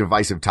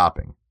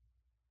topping.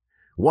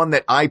 One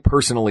that I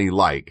personally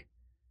like,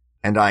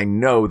 and I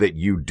know that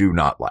you do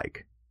not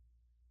like.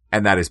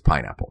 And that is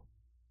pineapple.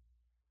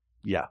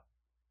 Yeah.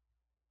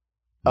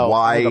 Oh,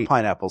 why? I have a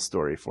pineapple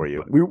story for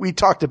you. We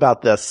talked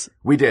about this.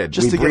 We did.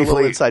 Just to get a little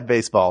inside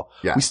baseball.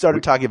 Yeah. We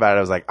started talking about it.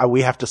 I was like,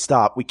 we have to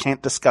stop. We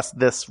can't discuss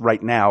this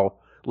right now.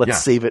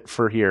 Let's save it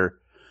for here.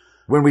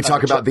 When we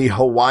talk about the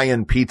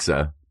Hawaiian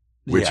pizza,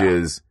 which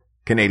is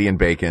Canadian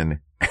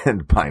bacon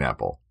and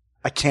pineapple.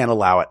 I can't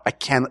allow it.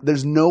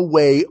 There's no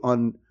way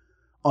on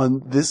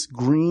this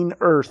green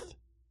earth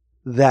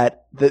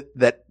that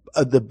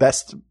the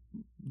best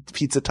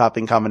pizza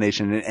topping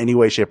combination in any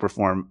way, shape, or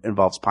form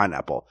involves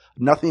pineapple.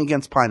 Nothing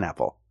against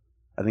pineapple.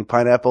 I think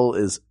pineapple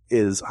is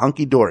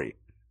hunky dory.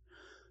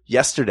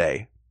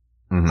 Yesterday,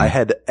 I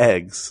had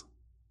eggs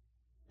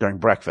during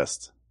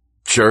breakfast.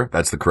 Sure,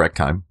 that's the correct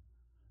time.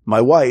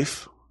 My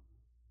wife,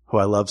 who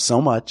I love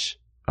so much,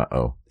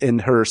 in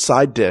her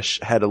side dish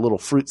had a little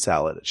fruit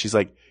salad. She's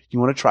like, "You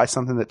want to try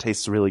something that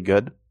tastes really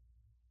good?"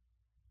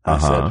 I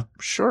said,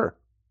 "Sure."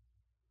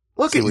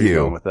 Look See at where you're you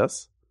going with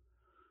this.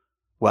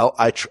 Well,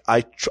 I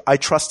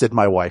trusted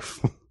my wife.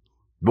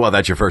 Well,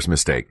 that's your first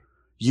mistake.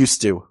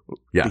 Used to.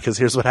 Yeah. Because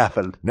here's what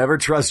happened. Never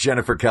trust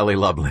Jennifer Kelly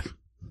Lublin.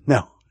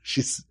 No,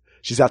 she's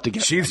out to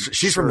get me.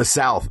 She's from the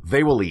South.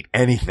 They will eat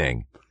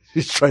anything.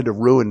 She's trying to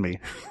ruin me.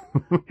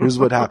 Here's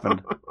what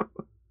happened.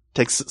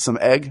 Takes some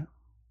egg,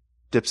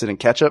 dips it in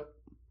ketchup.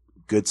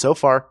 Good so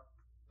far.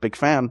 Big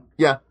fan.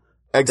 Yeah.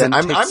 Eggs.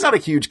 I'm not a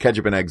huge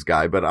ketchup and eggs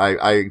guy, but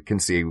I can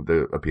see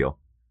the appeal.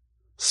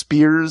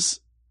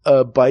 Spears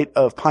a bite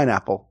of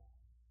pineapple.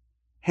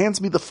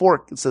 Hands me the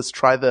fork and says,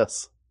 "Try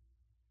this."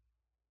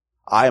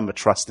 I am a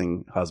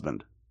trusting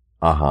husband.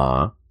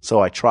 So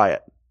I try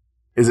it.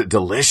 Is it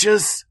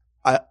delicious?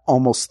 I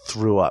almost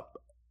threw up.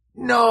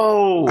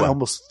 No. I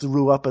almost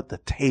threw up at the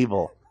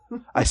table.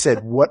 I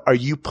said, "What are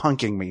you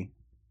punking me?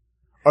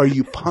 Are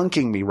you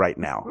punking me right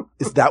now?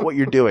 Is that what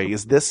you're doing?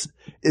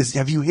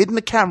 Have you hidden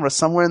the camera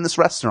somewhere in this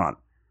restaurant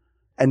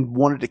and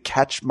wanted to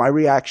catch my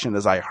reaction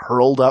as I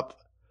hurled up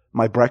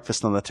my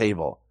breakfast on the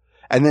table?"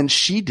 And then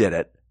she did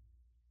it.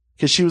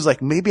 Cause she was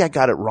like, maybe I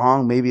got it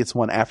wrong. Maybe it's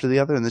one after the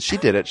other. And then she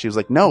did it. She was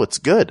like, "No, it's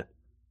good."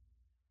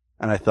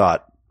 And I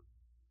thought,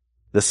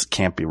 this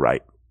can't be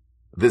right.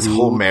 This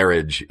whole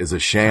marriage is a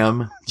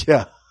sham.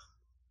 Yeah.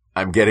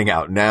 I'm getting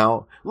out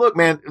now. Look,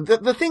 man,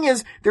 the thing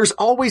is, there's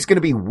always going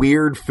to be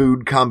weird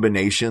food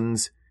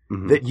combinations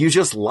that you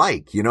just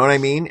like. You know what I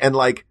mean? And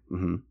like,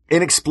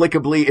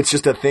 inexplicably, it's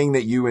just a thing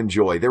that you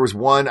enjoy. There was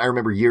one I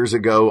remember years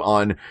ago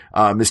on,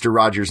 Mr.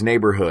 Rogers'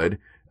 Neighborhood.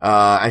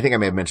 I think I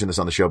may have mentioned this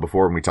on the show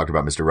before when we talked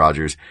about Mr.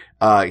 Rogers.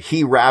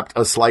 He wrapped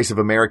a slice of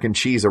American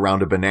cheese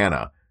around a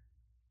banana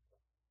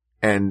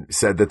and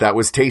said that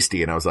was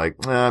tasty. And I was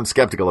like, I'm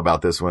skeptical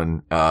about this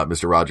one,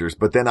 Mr. Rogers.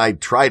 But then I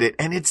tried it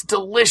and it's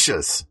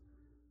delicious.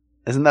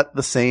 Isn't that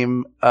the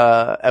same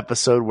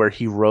episode where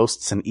he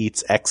roasts and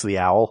eats X the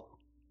owl?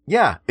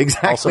 Yeah,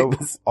 exactly.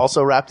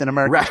 Also wrapped in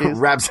American cheese?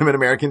 Wraps him in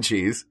American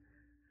cheese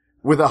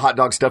with a hot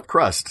dog stuffed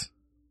crust.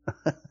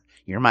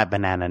 You're my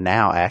banana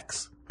now,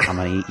 X. I'm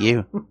gonna eat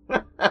you.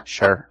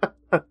 Sure.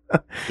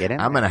 Get in.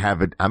 I'm gonna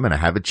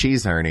have a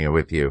cheese hernia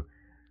with you.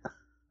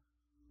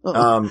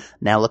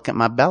 Now look at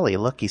my belly.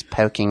 Look, he's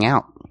poking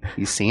out.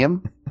 You see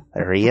him?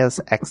 There he is.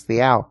 X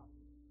the owl.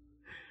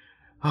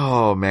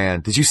 Oh man.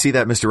 Did you see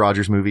that Mr.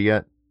 Rogers movie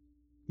yet?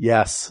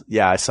 Yes.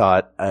 Yeah, I saw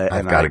it.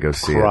 I've got to go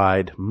see it. I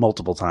cried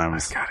multiple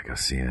times. I've got to go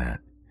see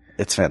that.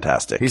 It's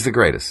fantastic. He's the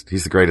greatest.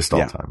 He's the greatest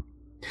all time.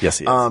 Yes,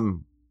 he is.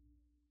 All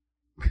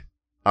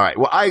right.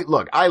 Well,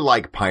 I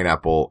like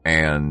pineapple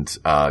and,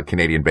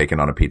 Canadian bacon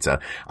on a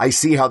pizza. I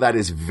see how that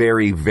is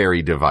very,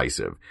 very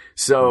divisive.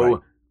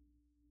 So,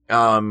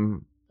 right.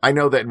 I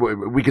know that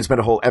we could spend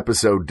a whole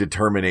episode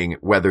determining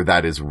whether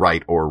that is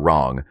right or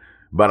wrong,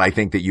 but I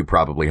think that you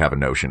probably have a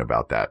notion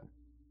about that.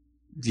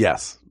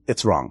 Yes,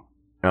 it's wrong.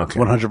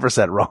 Okay.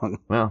 100% wrong.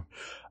 Well,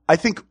 I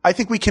think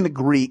we can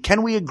agree.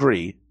 Can we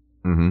agree?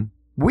 Mm-hmm.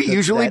 We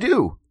usually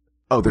do.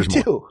 Oh, there's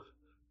more.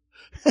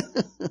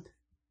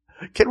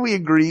 Can we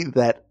agree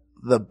that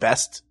the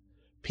best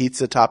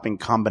pizza topping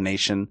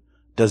combination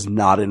does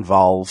not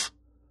involve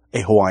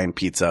a Hawaiian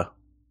pizza?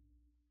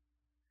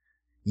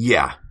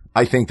 Yeah,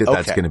 I think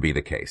that's going to be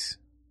the case.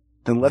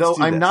 Then let's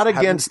do I'm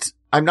this.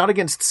 I'm not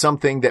against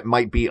something that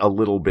might be a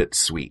little bit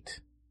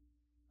sweet.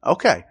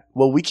 Okay.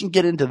 Well, we can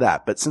get into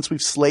that, but since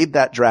we've slayed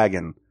that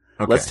dragon,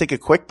 let's take a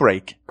quick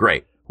break.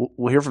 Great.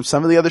 We'll hear from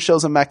some of the other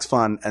shows on Max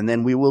Fun, and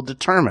then we will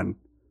determine,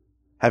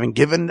 having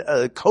given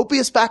a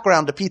copious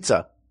background to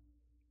pizza,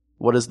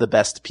 what is the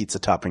best pizza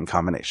topping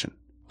combination.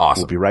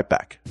 Awesome. We'll be right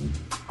back.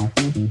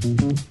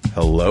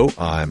 Hello,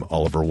 I'm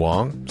Oliver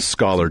Wong,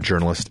 scholar,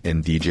 journalist,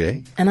 and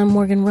DJ. And I'm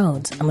Morgan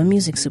Rhodes. I'm a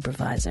music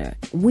supervisor.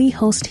 We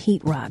host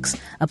Heat Rocks,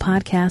 a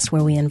podcast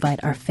where we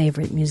invite our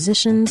favorite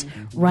musicians,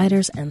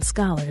 writers, and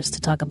scholars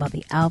to talk about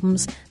the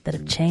albums that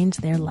have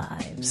changed their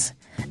lives.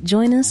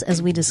 Join us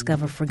as we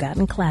discover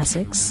forgotten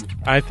classics.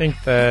 I think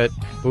that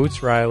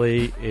Boots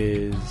Riley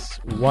is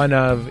one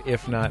of,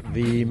 if not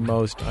the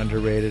most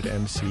underrated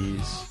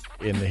MCs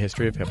in the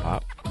history of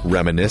hip-hop.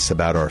 Reminisce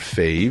about our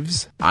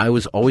faves. I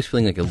was always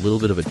feeling like a little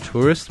bit of a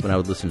tourist when I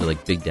would listen to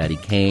like Big Daddy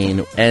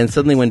Kane. And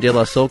suddenly when De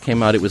La Soul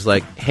came out, it was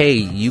like, hey,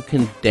 you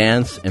can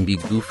dance and be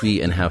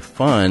goofy and have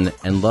fun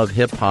and love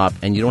hip-hop,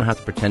 and you don't have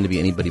to pretend to be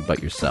anybody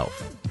but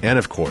yourself. And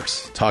of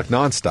course, talk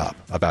nonstop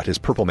about His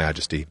Purple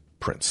Majesty,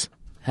 Prince.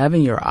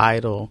 Having your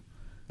idol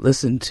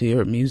listen to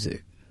your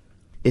music,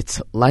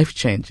 it's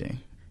life-changing.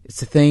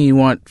 It's a thing you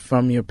want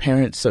from your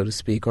parents, so to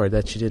speak, or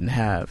that you didn't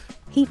have.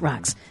 Heat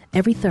Rocks,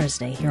 every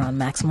Thursday here on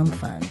Maximum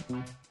Fun.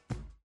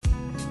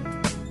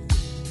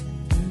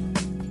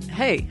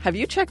 Hey, have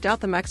you checked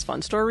out the Max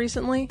Fun Store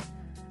recently?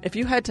 If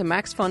you head to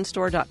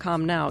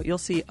maxfunstore.com now, you'll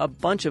see a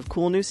bunch of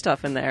cool new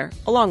stuff in there,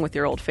 along with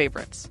your old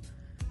favorites.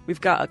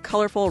 We've got a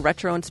colorful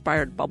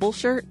retro-inspired bubble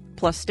shirt,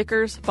 plus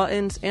stickers,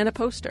 buttons, and a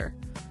poster.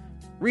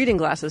 Reading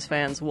Glasses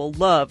fans will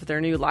love their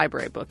new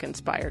library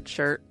book-inspired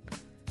shirt.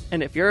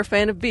 And if you're a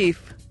fan of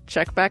beef,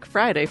 check back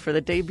Friday for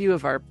the debut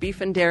of our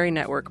Beef and Dairy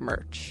Network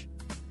merch.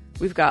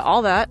 We've got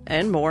all that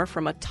and more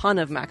from a ton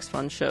of Max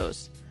Fun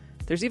shows.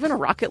 There's even a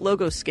Rocket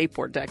logo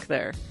skateboard deck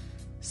there.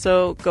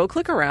 So go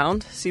click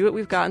around, see what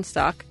we've got in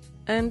stock,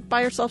 and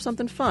buy yourself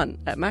something fun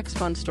at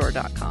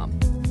maxfunstore.com.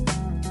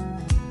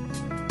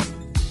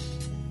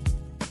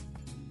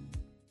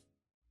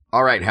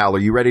 All right, Hal, are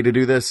you ready to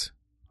do this?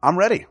 I'm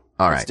ready.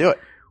 All right. Let's do it.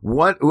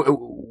 What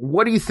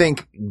do you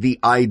think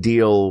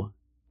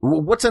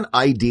what's an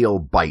ideal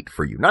bite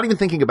for you? Not even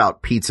thinking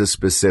about pizza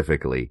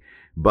specifically,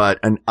 but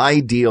an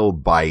ideal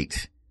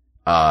bite,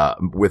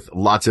 with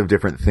lots of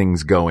different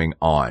things going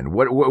on.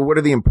 What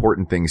are the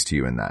important things to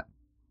you in that?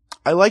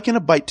 I like in a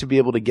bite to be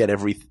able to get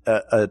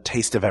a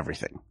taste of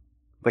everything,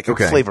 like a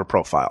flavor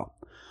profile.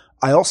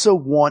 I also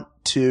want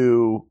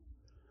to,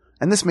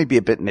 and this may be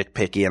a bit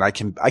nitpicky, and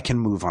I can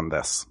move on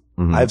this.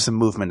 Mm-hmm. I have some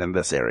movement in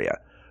this area,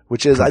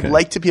 which is I'd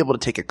like to be able to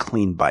take a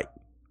clean bite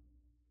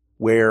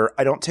where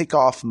I don't take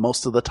off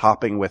most of the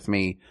topping with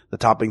me. The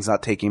topping's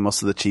not taking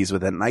most of the cheese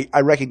with it. And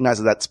I recognize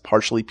that that's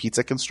partially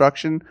pizza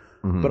construction,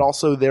 but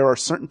also there are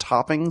certain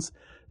toppings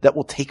that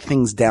will take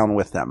things down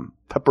with them.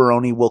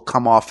 Pepperoni will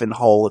come off in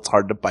whole. It's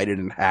hard to bite it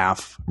in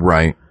half.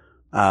 Right.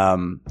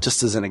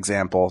 Just as an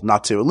example,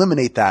 not to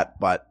eliminate that,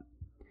 but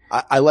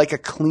I like a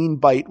clean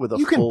bite with a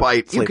full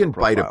flavor You can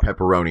bite a profile.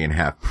 pepperoni in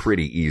half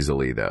pretty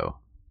easily, though.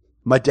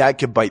 My dad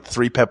could bite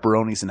 3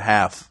 pepperonis in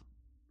half.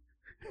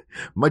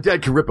 My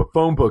dad can rip a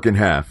phone book in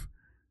half.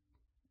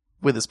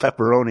 With his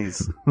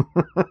pepperonis.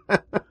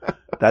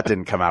 That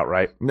didn't come out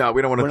right. No,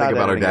 we don't want to think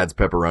about our dad's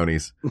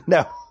pepperonis.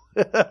 No.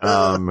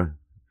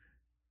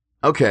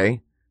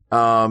 Okay.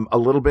 A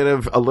little bit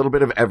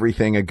of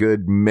everything, a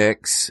good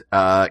mix.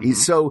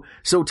 So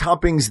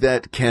toppings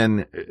that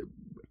can,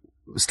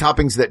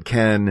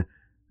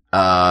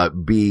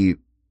 be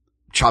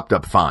chopped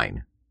up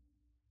fine.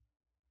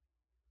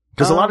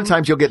 Cause a lot of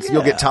times you'll get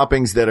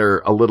toppings that are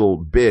a little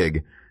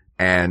big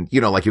and,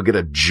 like you'll get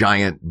a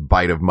giant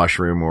bite of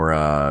mushroom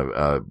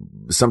or,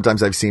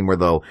 sometimes I've seen where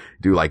they'll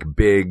do like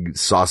big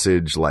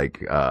sausage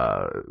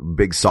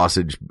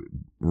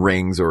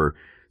rings or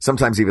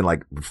sometimes even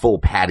like full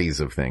patties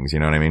of things. You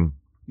know what I mean?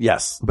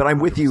 Yes. But I'm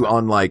with you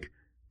on like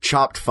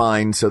chopped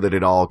fine so that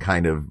it all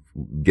kind of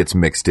gets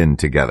mixed in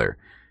together.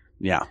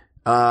 Yeah.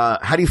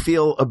 How do you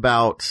feel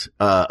about,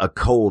 a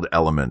cold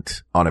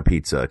element on a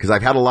pizza? Cause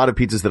I've had a lot of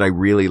pizzas that I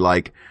really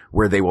like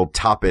where they will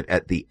top it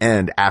at the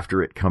end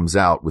after it comes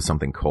out with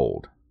something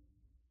cold.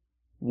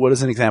 What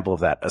is an example of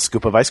that? A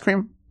scoop of ice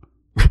cream?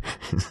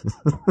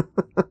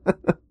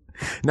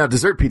 Now,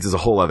 dessert pizza is a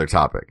whole other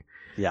topic.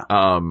 Yeah.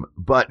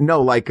 But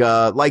no, like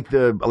a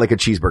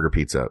cheeseburger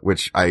pizza,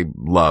 which I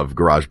love.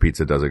 Garage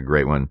Pizza does a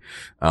great one,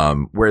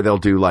 where they'll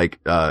do like,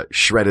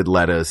 shredded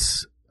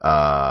lettuce,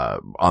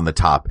 on the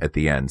top at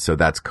the end. So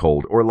that's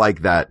cold. Or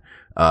like that,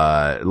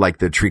 like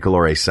the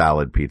tricolore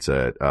salad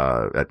pizza,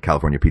 at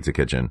California Pizza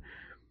Kitchen,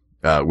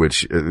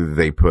 which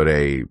they put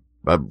a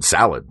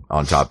salad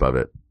on top of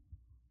it.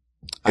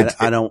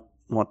 I don't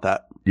want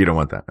that. You don't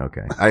want that.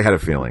 Okay. I had a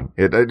feeling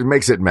it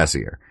makes it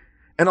messier.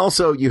 And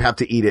also you have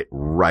to eat it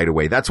right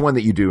away. That's one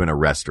that you do in a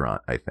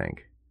restaurant, I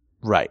think.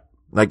 Right.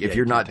 Like if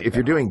you're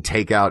doing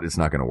takeout, it's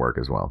not going to work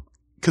as well.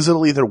 Cause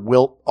it'll either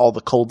wilt all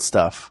the cold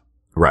stuff.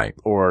 Right.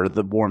 Or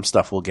the warm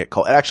stuff will get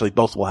cold. Actually,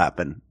 both will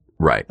happen.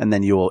 Right. And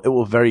then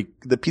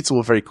the pizza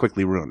will very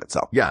quickly ruin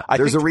itself. Yeah.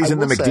 There's a reason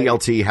the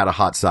McDLT had a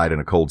hot side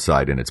and a cold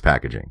side in its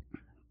packaging.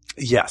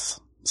 Yes.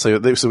 So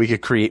we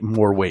could create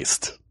more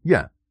waste.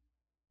 Yeah.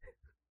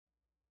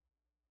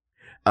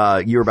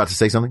 You were about to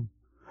say something?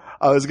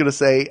 I was going to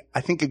say,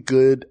 I think a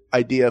good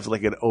idea of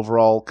like an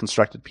overall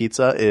constructed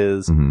pizza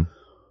is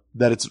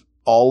that it's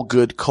all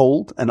good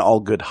cold and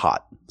all good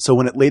hot. So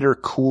when it later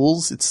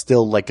cools, it's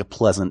still like a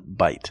pleasant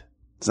bite.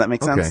 Does that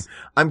make sense? Okay.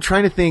 I'm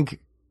trying to think,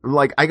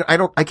 like,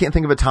 I can't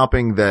think of a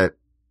topping that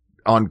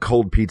on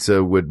cold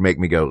pizza would make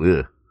me go,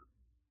 ugh.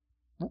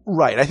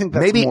 Right. I think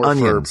that's maybe more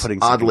onions, for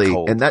putting something oddly,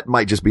 cold. and that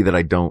might just be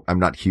that I'm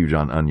not huge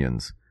on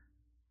onions.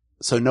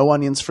 So no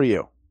onions for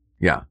you.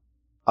 Yeah.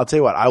 I'll tell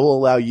you what, I will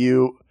allow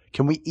you.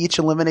 Can we each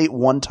eliminate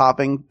one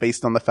topping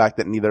based on the fact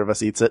that neither of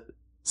us eats it?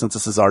 Since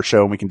this is our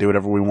show and we can do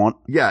whatever we want.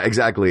 Yeah,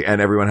 exactly.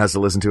 And everyone has to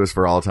listen to us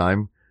for all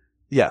time.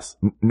 Yes.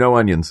 No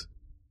onions.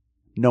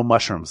 No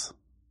mushrooms.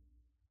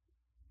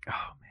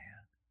 Oh man.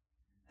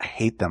 I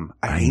hate them.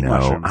 I hate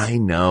mushrooms. I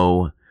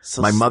know.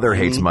 So my mother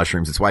slimy. hates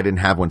mushrooms. That's why I didn't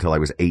have one until I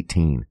was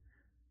 18.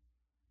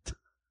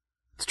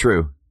 It's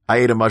true. I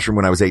ate a mushroom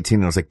when I was 18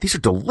 and I was like, these are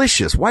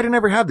delicious. Why did I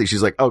never have these?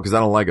 She's like, oh, cause I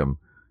don't like them.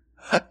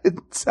 It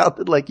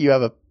sounded like you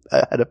had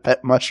a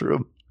pet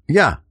mushroom.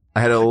 Yeah.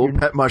 I had a little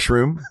pet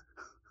mushroom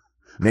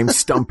named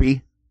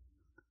Stumpy.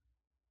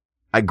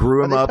 I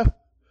grew him up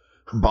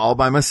all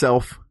by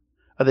myself.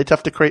 Are they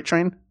tough to crate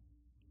train?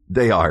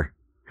 They are.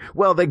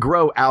 Well, they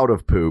grow out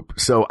of poop,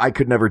 so I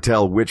could never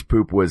tell which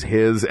poop was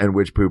his and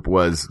which poop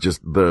was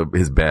just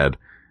his bed.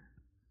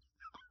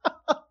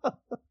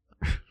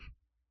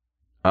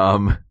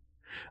 All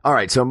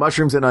right, so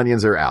mushrooms and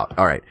onions are out.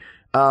 All right.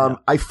 Yeah.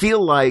 I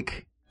feel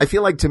like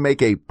to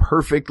make a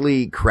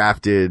perfectly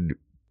crafted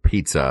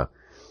pizza,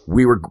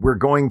 we're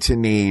going to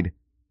need,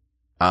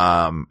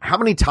 how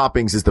many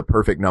toppings is the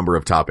perfect number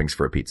of toppings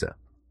for a pizza?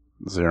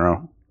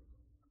 0.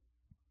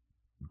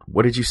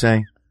 What did you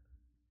say?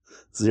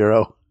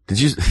 0. Did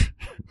you?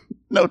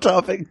 No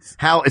toppings.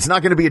 Hal, it's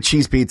not going to be a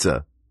cheese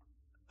pizza.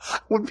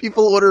 When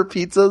people order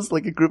pizzas,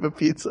 like a group of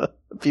pizza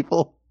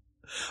people,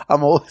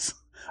 I'm always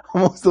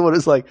the one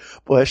who's like,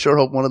 boy, I sure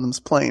hope one of them's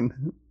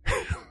plain.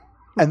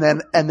 and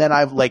then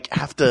I like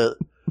have to,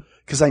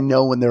 cause I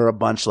know when there are a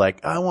bunch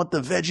like, I want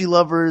the veggie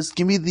lovers,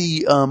 give me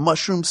the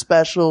mushroom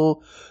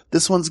special.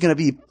 This one's going to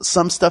be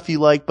some stuff you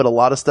like, but a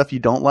lot of stuff you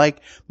don't like.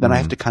 Then I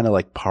have to kind of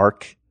like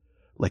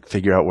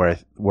figure out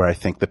where I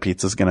think the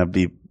pizza's going to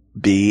be.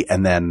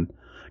 And then,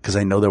 cause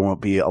I know there won't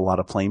be a lot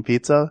of plain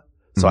pizza.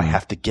 So I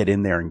have to get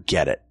in there and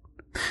get it.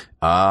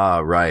 Ah,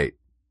 right.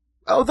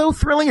 Although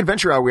Thrilling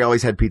Adventure Hour, we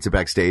always had pizza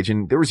backstage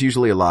and there was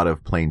usually a lot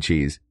of plain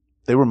cheese.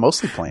 They were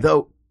mostly plain.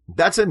 Though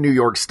that's a New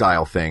York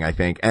style thing, I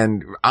think.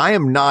 And I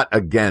am not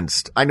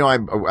against, I know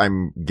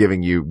I'm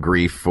giving you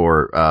grief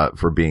for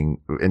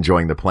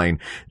enjoying the plain.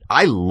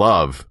 I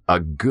love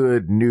a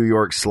good New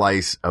York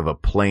slice of a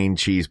plain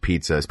cheese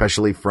pizza,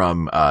 especially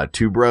from,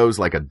 Two Bros,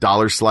 like a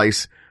dollar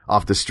slice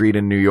off the street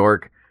in New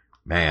York.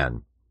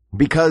 Man,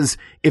 because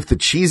if the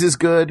cheese is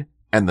good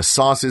and the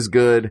sauce is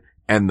good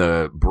and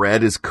the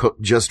bread is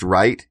cooked just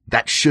right,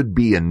 that should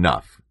be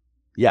enough.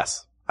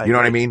 Yes. You know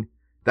what I mean?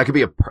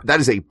 That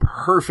is a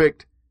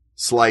perfect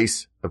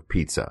slice of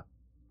pizza.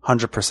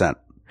 100%.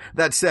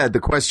 That said, the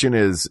question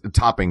is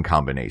topping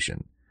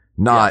combination,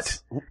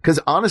 not,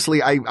 cause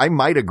honestly, I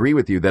might agree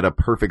with you that a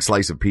perfect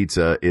slice of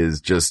pizza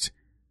is just,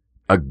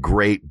 a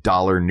great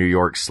 $1 New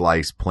York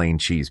slice plain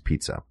cheese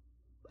pizza.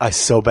 I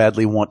so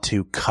badly want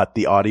to cut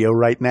the audio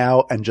right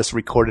now and just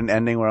record an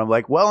ending where I'm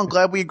like, well, I'm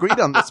glad we agreed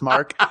on this,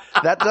 Mark.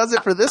 That does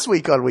it for this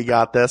week on We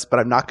Got This, but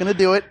I'm not going to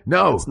do it.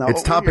 No, It's not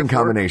it's what we're topping here for.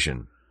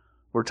 combination.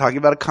 We're talking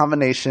about a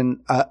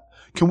combination.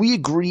 Can we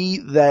agree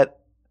that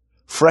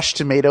fresh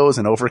tomato is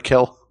an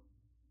overkill?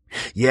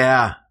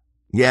 Yeah.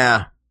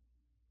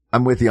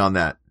 I'm with you on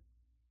that.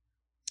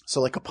 So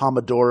like a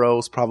pomodoro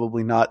is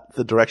probably not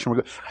the direction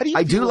we're going. How do you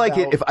I do feel like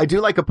about- it if I do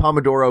like a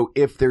pomodoro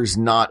if there's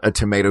not a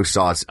tomato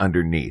sauce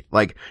underneath.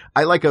 Like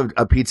I like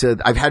a pizza.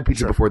 I've had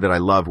pizza before that I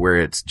love where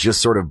it's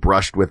just sort of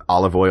brushed with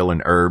olive oil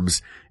and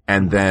herbs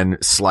and then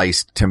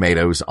sliced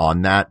tomatoes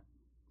on that.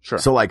 Sure.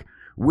 So like,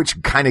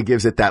 which kind of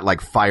gives it that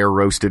like fire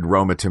roasted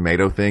Roma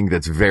tomato thing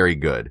that's very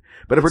good.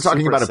 But if we're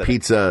talking Super about a acidic.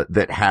 pizza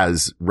that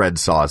has red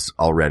sauce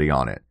already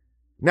on it.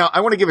 Now I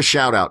want to give a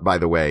shout out, by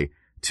the way,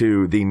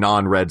 to the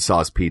non-red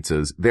sauce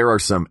pizzas. There are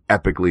some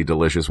epically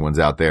delicious ones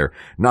out there,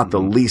 not the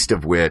least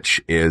of which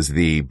is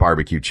the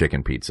barbecue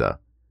chicken pizza.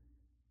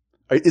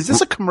 Is this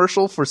a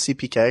commercial for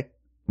CPK?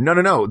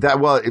 No.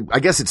 I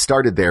guess it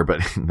started there, but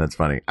that's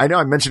funny. I know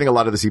I'm mentioning a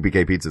lot of the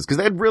CPK pizzas because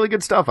they had really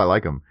good stuff. I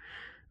like them.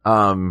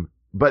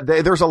 But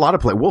there's a lot of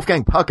play.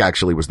 Wolfgang Puck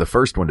actually was the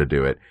first one to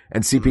do it,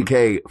 and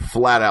CPK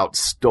flat out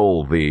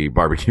stole the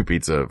barbecue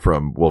pizza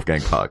from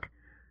Wolfgang Puck.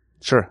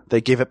 Sure. They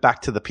gave it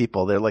back to the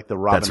people. They're like the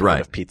Robin That's Hood right.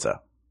 of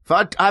pizza.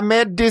 But I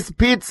made this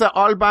pizza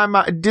all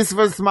by this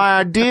was my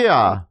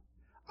idea.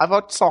 I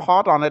worked so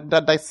hard on it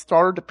that they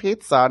stole the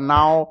pizza.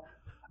 Now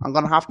I'm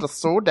going to have to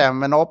sue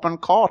them in open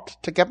court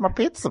to get my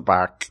pizza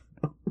back.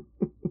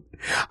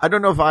 I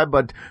don't know why,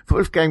 but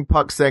Wolfgang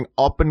Puck saying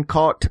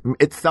Oppenkot,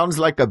 it sounds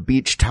like a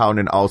beach town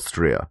in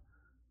Austria.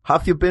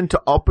 Have you been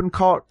to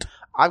Oppenkot?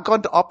 I'm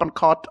going to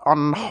Oppenkot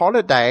on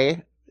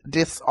holiday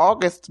this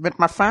August with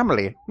my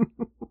family.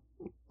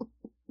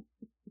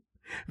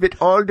 With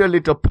all the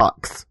little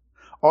pucks.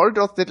 All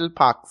those little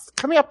pucks.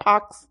 Come here,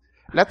 pucks.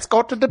 Let's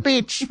go to the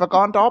beach. We're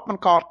going to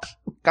Oppenkot.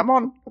 Come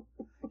on.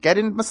 Get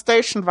in the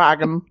station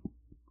wagon.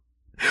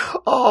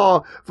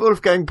 Oh,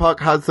 Wolfgang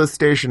Puck has a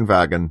station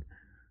wagon.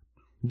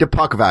 The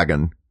Puck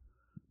wagon.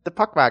 The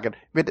puck wagon.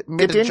 With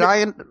a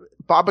giant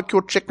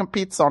barbecue chicken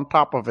pizza on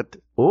top of it.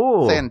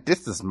 Oh. Saying,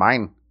 this is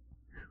mine.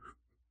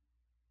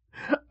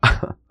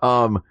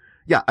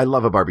 Yeah, I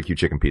love a barbecue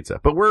chicken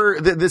pizza, but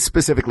this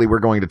specifically, we're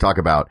going to talk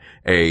about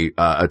a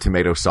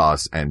tomato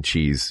sauce and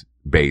cheese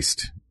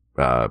based,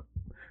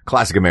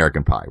 classic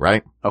American pie,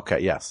 right? Okay,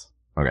 yes.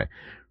 Okay.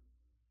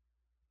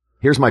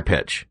 Here's my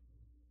pitch.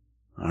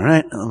 All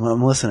right,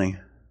 I'm listening.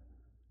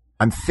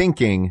 I'm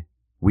thinking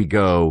we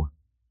go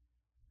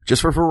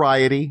just for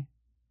variety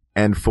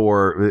and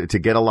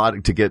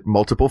to get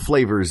multiple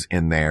flavors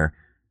in there.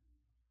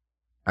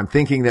 I'm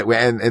thinking that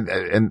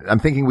and I'm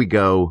thinking we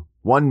go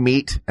 1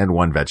 meat and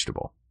 1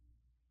 vegetable.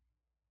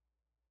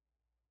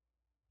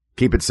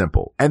 Keep it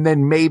simple. And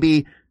then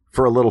maybe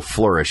for a little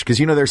flourish, because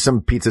there's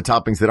some pizza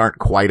toppings that aren't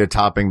quite a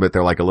topping, but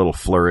they're like a little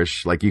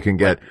flourish. Like you can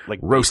get like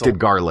roasted basil?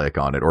 garlic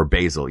on it or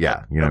basil.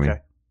 Yeah. You know what I mean?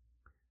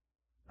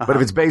 Uh-huh. But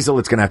if it's basil,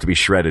 it's going to have to be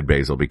shredded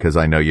basil because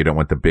I know you don't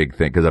want the big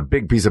thing because a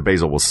big piece of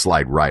basil will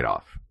slide right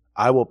off.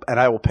 I will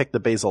pick the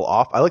basil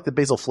off. I like the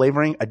basil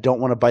flavoring. I don't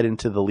want to bite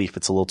into the leaf.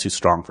 It's a little too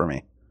strong for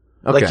me.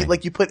 Okay.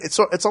 Like you put, it's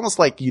almost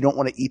like you don't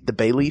want to eat the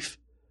bay leaf.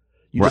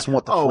 You just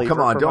want the flavor. Oh, come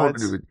on.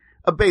 provides.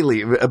 A bay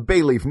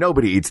leaf.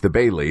 Nobody eats the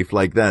bay leaf.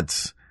 Like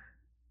that's,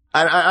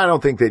 I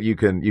don't think that you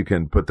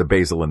can put the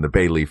basil and the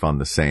bay leaf on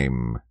the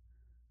same,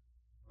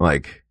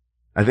 like,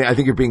 I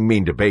think you're being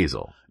mean to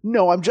basil.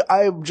 No,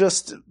 I'm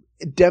just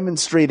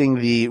demonstrating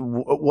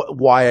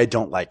why I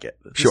don't like it.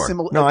 Sure.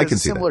 I can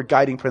see that. Similar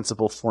guiding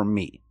principle for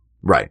me.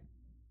 Right.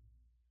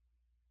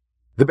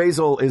 The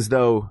basil is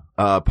though,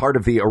 part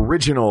of the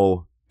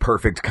original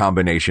perfect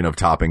combination of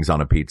toppings on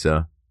a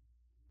pizza,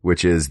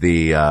 which is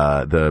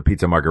the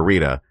pizza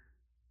margherita,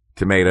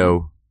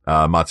 tomato,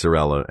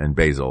 mozzarella, and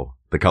basil,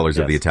 the colors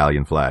of the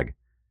Italian flag.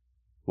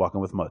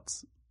 Walking with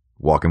mutts.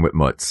 Walking with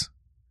mutts.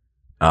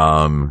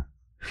 So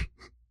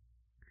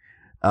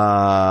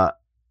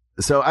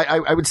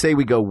I would say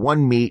we go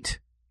 1 meat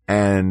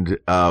and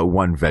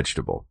 1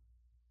 vegetable.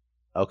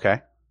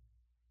 Okay.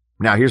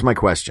 Now here's my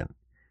question.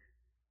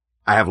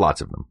 I have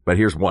lots of them, but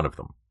here's one of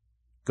them.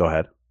 Go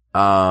ahead.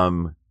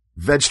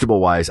 Vegetable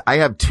wise, I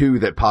have 2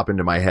 that pop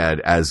into my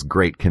head as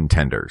great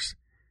contenders.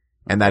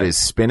 And that is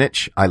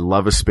spinach. I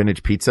love a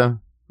spinach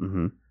pizza.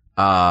 Mm-hmm.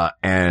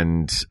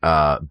 And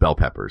bell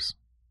peppers.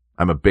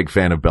 I'm a big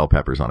fan of bell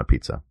peppers on a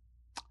pizza.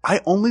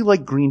 I only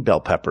like green bell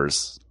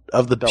peppers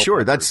of the bell peppers.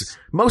 Sure, that's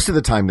most of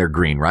the time they're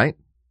green, right?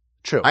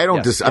 True. I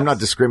don't I'm not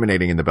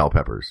discriminating in the bell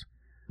peppers.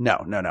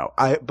 No.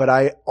 But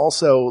I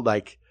also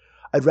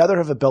I'd rather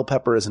have a bell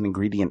pepper as an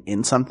ingredient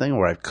in something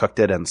where I've cooked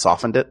it and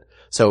softened it.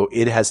 So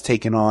it has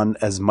taken on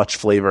as much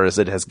flavor as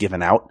it has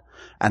given out.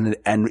 And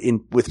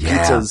with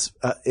pizzas,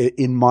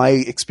 in my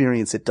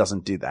experience, it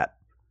doesn't do that.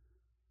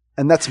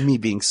 And that's me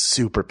being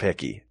super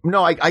picky.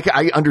 No,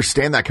 I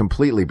understand that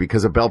completely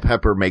because a bell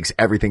pepper makes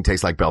everything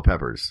taste like bell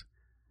peppers.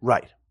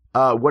 Right.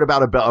 What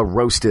about a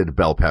roasted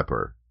bell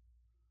pepper?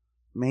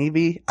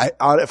 Maybe.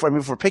 If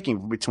we're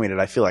picking between it,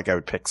 I feel like I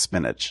would pick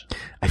spinach.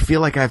 I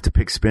feel like I have to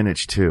pick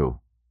spinach too.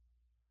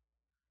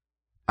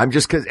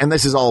 And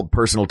this is all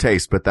personal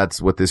taste, but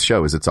that's what this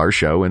show is. It's our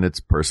show and it's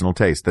personal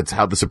taste. That's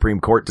how the Supreme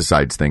Court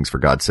decides things, for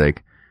God's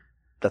sake.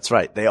 That's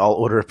right. They all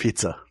order a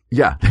pizza.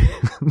 Yeah.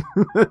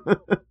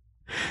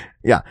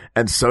 Yeah.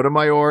 And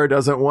Sotomayor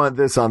doesn't want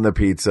this on the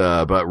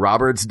pizza, but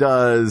Roberts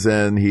does.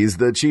 And he's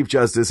the Chief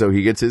Justice, so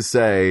he gets his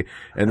say.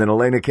 And then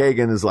Elena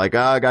Kagan is like,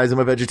 guys, I'm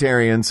a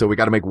vegetarian, so we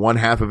got to make one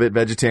half of it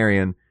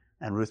vegetarian.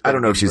 And Ruth I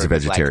don't know if she's a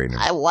vegetarian.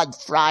 I want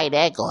fried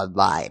egg on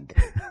mine.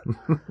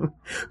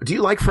 Do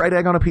you like fried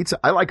egg on a pizza?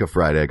 I like a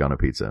fried egg on a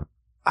pizza.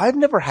 I've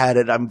never had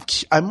it. I'm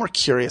more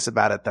curious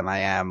about it than I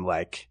am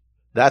like,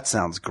 that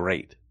sounds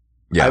great.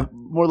 Yeah. I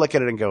more look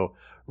at it and go,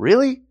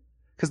 really?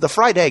 Because the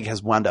fried egg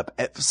has wound up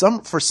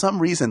for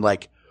some reason,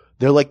 like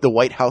they're like the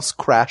White House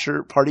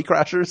party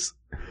crashers.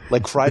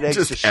 Like fried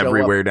eggs just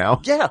everywhere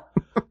now. Yeah.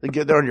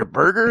 They're on your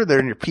burger. They're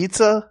in your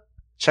pizza.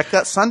 Check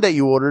that sundae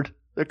you ordered.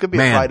 There could be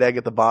a fried egg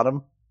at the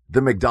bottom.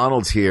 The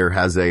McDonald's here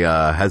has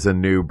a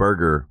new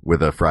burger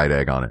with a fried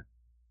egg on it.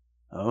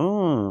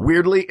 Oh.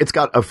 Weirdly, it's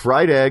got a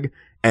fried egg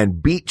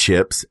and beet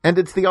chips, and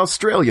it's the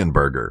Australian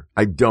burger.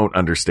 I don't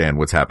understand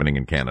what's happening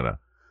in Canada.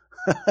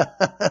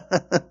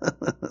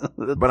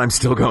 But I'm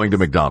still going to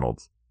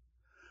McDonald's.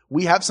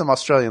 We have some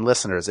Australian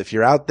listeners. If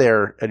you're out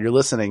there and you're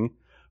listening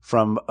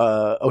from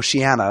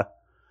Oceania,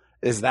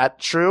 is that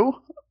true?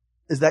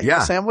 Is that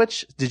your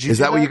sandwich? Is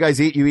that what you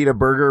guys eat? You eat a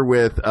burger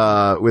with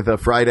a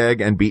fried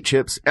egg and beet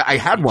chips? I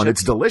had one.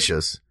 It's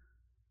delicious.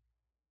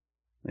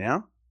 Yeah?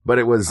 But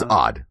it was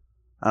odd.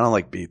 I don't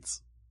like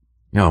beets.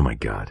 Oh my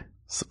God.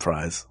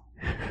 Surprise.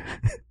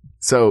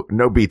 So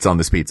no beets on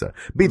this pizza.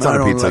 Beets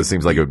on a pizza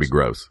seems like it would be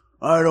gross.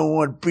 I don't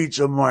want beets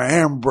on my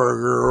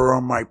hamburger or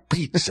on my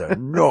pizza.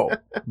 No.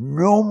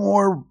 No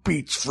more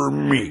beets for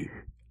me.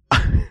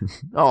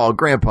 Oh,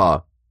 Grandpa,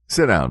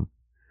 sit down.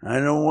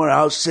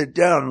 I'll sit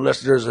down unless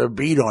there's a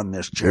beet on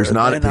this chair. There's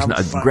not,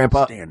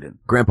 Grandpa,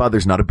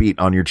 there's not a beet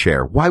on your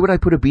chair. Why would I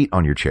put a beet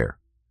on your chair?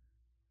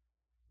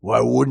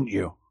 Why wouldn't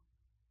you?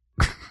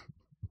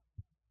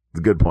 It's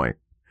a good point.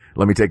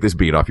 Let me take this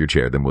beet off your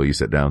chair, then will you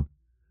sit down?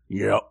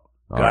 Yep.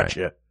 All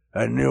Gotcha.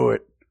 Right. I knew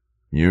it.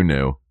 You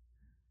knew.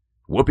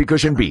 Whoopee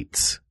cushion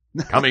beets.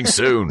 Coming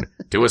soon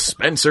to a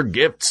Spencer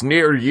Gifts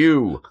near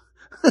you.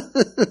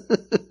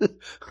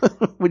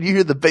 When you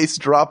hear the bass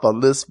drop on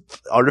this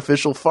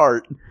artificial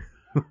fart,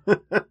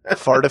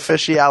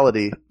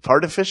 fartificiality,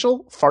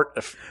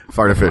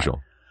 fartificial.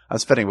 I'm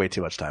spending way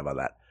too much time on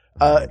that.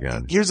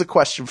 Here's a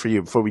question for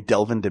you before we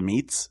delve into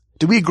meats.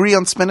 Do we agree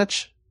on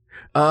spinach?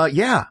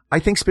 Yeah, I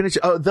think spinach,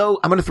 though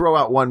I'm going to throw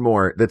out one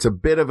more that's a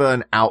bit of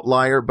an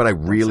outlier, but I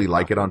really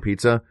like it on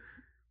pizza.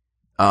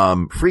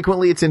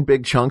 Frequently it's in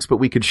big chunks, but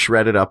we could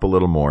shred it up a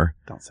little more.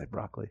 Don't say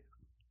broccoli.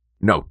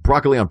 No,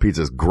 broccoli on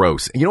pizza is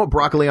gross. You know what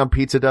broccoli on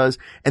pizza does?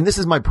 And this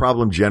is my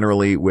problem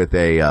generally with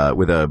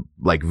a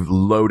like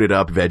loaded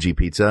up veggie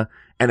pizza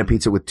and a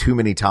pizza with too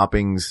many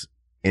toppings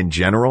in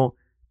general.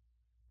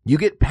 You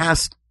get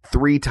past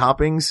 3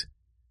 toppings,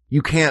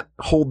 you can't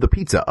hold the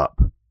pizza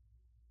up.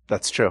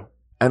 That's true.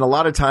 And a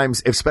lot of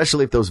times,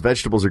 especially if those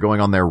vegetables are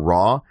going on there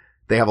raw,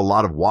 they have a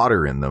lot of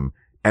water in them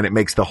and it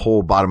makes the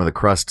whole bottom of the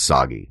crust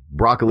soggy.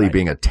 Broccoli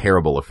being a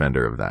terrible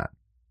offender of that.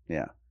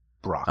 Yeah.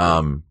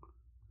 Broccoli.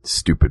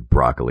 Stupid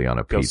broccoli on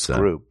a pizza. Go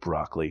screw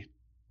broccoli.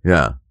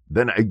 Yeah.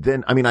 Then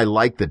I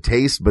like the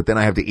taste, but then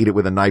I have to eat it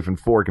with a knife and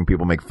fork and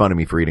people make fun of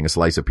me for eating a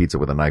slice of pizza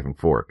with a knife and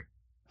fork.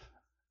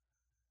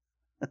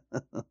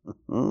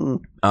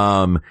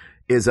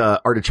 Is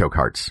artichoke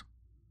hearts.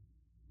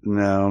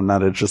 No,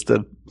 not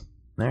interested.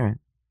 All right.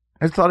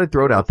 I thought I'd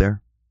throw it out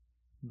there.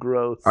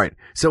 Gross. All right.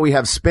 So we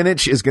have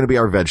spinach is going to be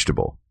our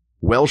vegetable.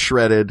 Well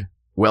shredded,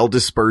 well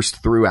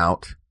dispersed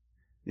throughout.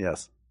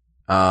 Yes.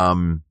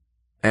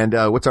 And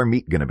what's our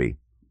meat going to be?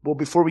 Well,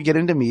 before we get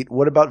into meat,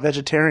 what about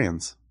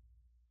vegetarians?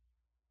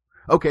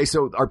 Okay.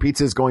 So our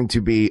pizza is going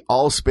to be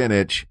all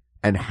spinach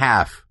and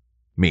half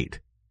meat.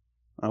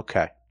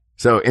 Okay.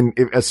 So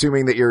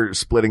assuming that you're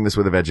splitting this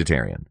with a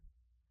vegetarian.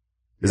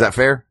 Is that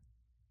fair?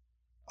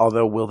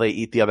 Although, will they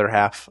eat the other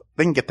half?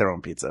 They can get their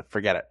own pizza.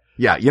 Forget it.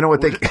 Yeah, you know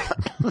what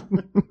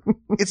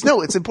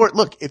it's important.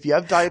 Look, if you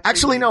have dietary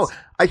Actually, needs, no,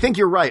 I think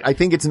you're right. I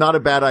think it's not a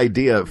bad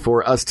idea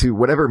for us to,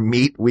 whatever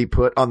meat we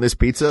put on this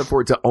pizza,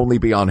 for it to only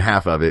be on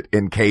half of it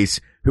in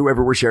case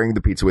whoever we're sharing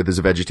the pizza with is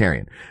a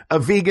vegetarian. A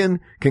vegan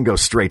can go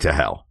straight to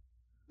hell.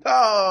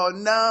 Oh,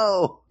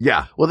 no.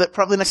 Yeah. Well, that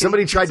probably not.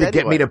 Somebody tried to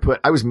get me to put,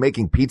 I was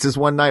making pizzas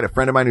one night. A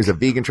friend of mine who's a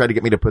vegan tried to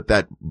get me to put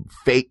that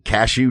fake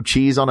cashew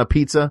cheese on a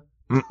pizza.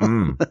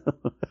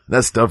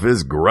 That stuff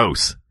is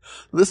gross.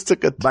 This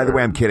took a turn. By the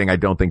way, I'm kidding. I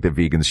don't think that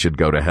vegans should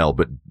go to hell,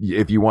 but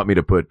if you want me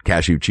to put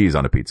cashew cheese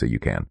on a pizza, you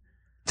can.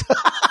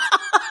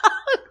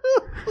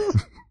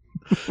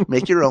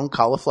 Make your own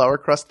cauliflower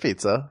crust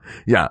pizza.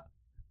 Yeah.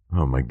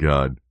 Oh my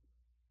God.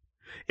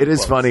 It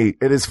is funny.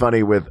 It is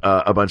funny with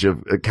a bunch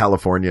of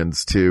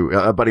Californians too.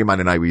 A buddy of mine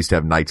and I, we used to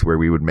have nights where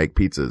we would make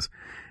pizzas.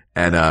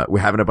 And we're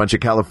having a bunch of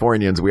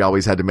Californians. We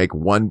always would make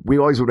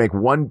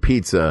one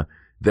pizza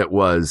that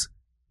was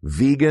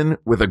vegan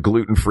with a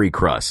gluten-free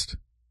crust.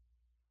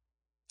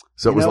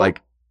 So it was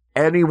like,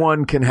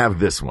 anyone can have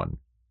this one.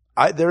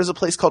 There's a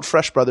place called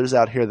Fresh Brothers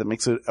out here that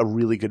makes a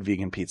really good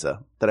vegan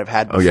pizza that I've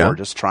had before,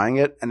 just trying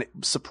it, and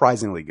it's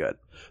surprisingly good.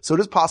 So it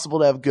is possible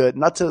to have good,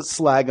 not to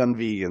slag on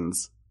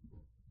vegans.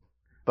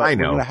 But I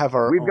know. We're gonna have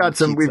our we've got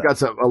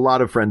a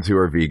lot of friends who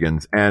are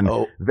vegans, and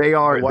they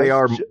are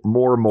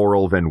more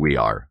moral than we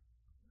are.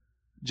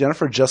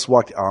 Jennifer just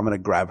walked. I'm going to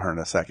grab her in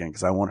a second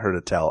because I want her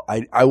to tell.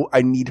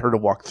 I need her to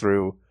walk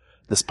through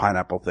this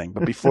pineapple thing.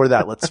 But before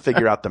that, let's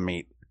figure out the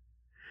meat.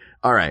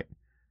 All right.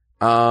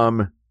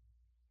 I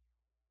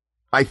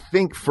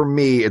think for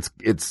me, it's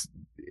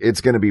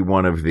going to be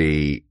one of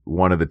the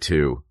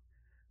two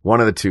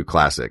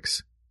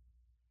classics.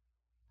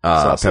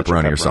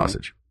 Pepperoni or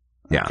sausage.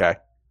 Yeah. Okay.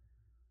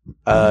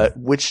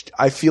 Which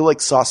I feel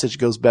like sausage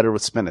goes better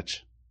with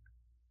spinach.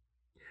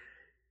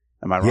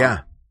 Am I wrong? Yeah.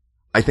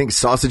 I think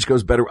sausage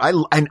goes better.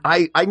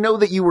 I know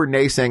that you were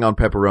naysaying on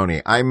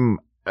pepperoni.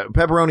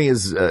 Pepperoni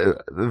is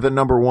the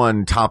number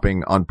one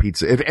topping on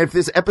pizza. If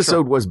this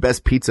episode was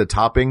best pizza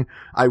topping,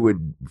 I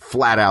would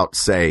flat out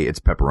say it's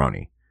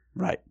pepperoni.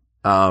 Right.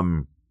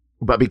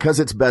 But because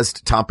it's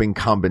best topping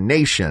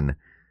combination,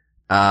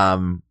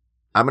 I'm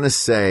going to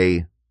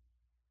say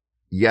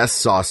yes,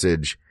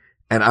 sausage.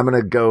 And I'm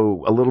going to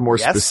go a little more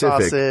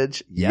specific.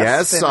 Sausage.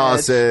 Yes, spinach,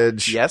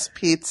 sausage. Yes,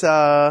 pizza.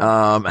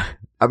 I'm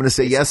going to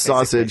say yes,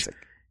 sausage. Basic.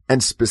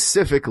 And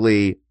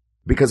specifically,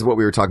 because of what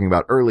we were talking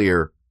about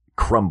earlier,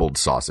 crumbled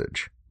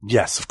sausage.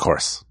 Yes, of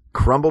course.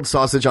 Crumbled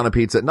sausage on a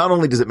pizza. Not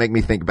only does it make me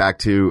think back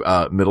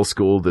to middle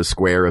school, the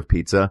square of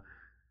pizza,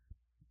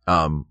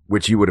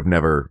 which you would have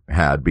never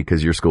had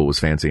because your school was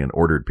fancy and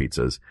ordered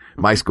pizzas.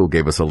 My school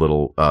gave us a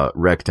little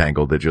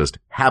rectangle that just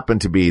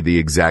happened to be the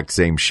exact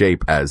same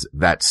shape as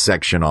that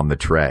section on the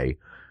tray.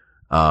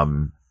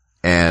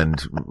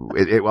 And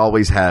it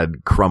always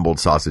had crumbled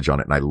sausage on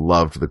it, and I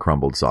loved the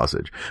crumbled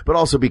sausage. But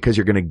also because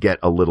you're going to get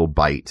a little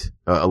bite,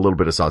 a little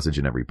bit of sausage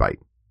in every bite.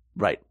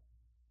 Right.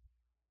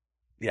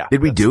 Yeah.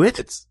 Did we do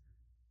it?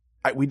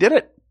 We did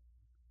it.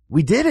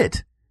 We did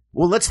it.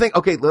 Well, let's think.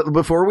 Okay,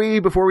 before we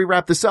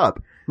wrap this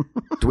up,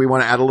 do we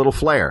want to add a little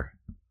flair?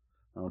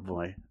 Oh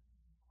boy.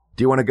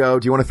 Do you want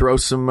to throw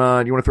some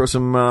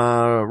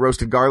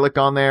roasted garlic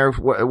on there?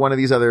 One of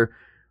these other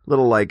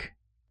little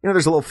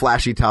there's a little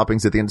flashy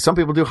toppings at the end. Some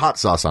people do hot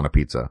sauce on a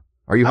pizza.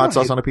 Are you hot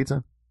sauce on a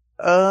pizza?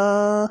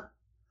 I've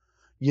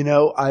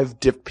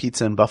dipped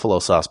pizza in buffalo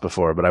sauce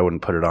before, but I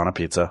wouldn't put it on a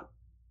pizza.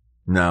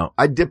 No,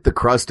 I dip the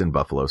crust in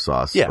buffalo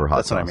sauce for hot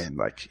that's sauce. What I mean.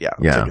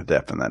 Take a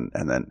dip and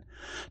then.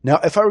 Now,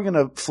 if I were going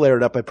to flare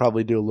it up, I'd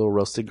probably do a little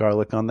roasted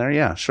garlic on there.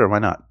 Yeah, sure. Why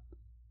not?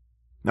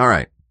 All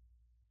right.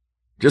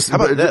 How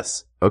about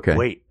this? Okay.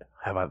 Wait,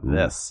 how about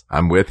this?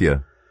 I'm with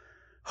you.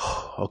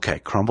 Okay.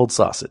 Crumbled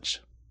sausage.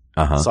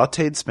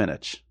 Sauteed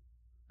spinach.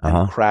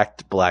 And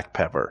cracked black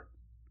pepper.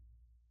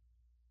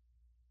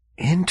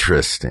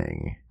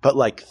 Interesting.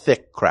 But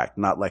thick cracked,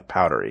 not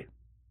powdery.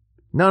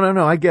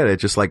 No. I get it.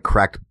 Just like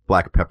cracked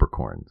black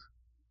peppercorns.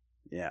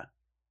 Yeah.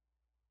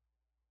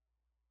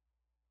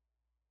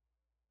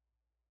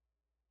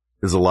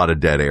 There's a lot of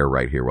dead air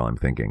right here while I'm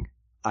thinking.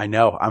 I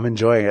know. I'm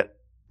enjoying it.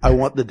 I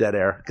want the dead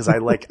air because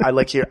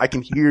I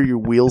can hear your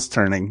wheels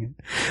turning.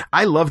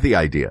 I love the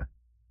idea.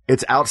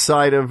 It's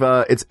outside of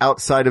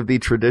the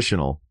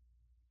traditional.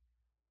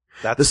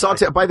 That's the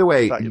saute. By the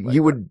way,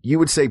 you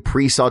would say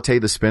pre-saute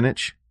the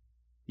spinach?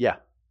 Yeah.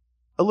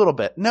 A little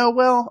bit.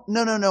 No,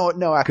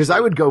 actually. Because I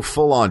would go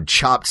full on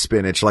chopped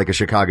spinach like a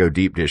Chicago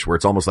deep dish where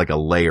it's almost like a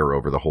layer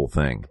over the whole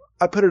thing.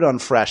 I put it on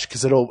fresh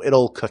because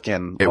it'll cook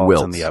in while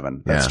it's in the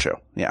oven. That's true.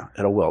 Yeah.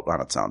 It'll wilt on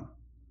its own.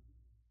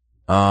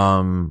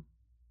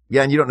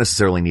 Yeah, and you don't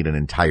necessarily need an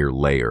entire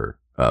layer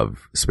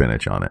of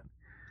spinach on it.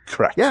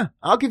 Correct. Yeah.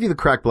 I'll give you the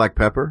cracked black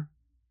pepper.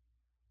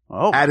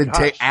 Oh,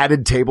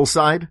 added table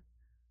side.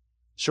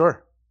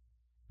 Sure.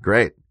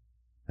 Great.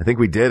 I think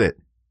we did it.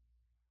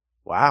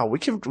 Wow. We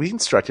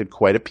constructed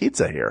quite a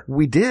pizza here.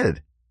 We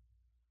did.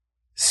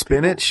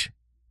 Spinach,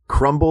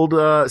 crumbled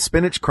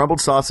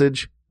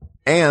sausage,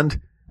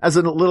 and as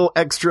a little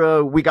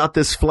extra, we got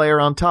this flair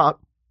on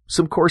top,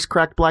 some coarse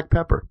cracked black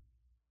pepper.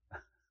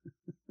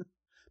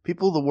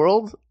 People of the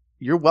world,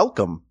 you're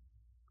welcome.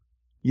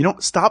 You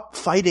don't stop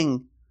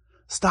fighting.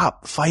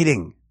 Stop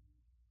fighting.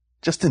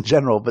 Just in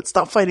general, but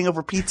stop fighting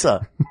over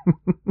pizza.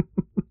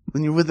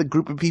 When you're with a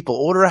group of people,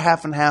 order a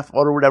half and half,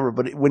 order whatever.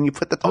 But when you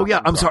put the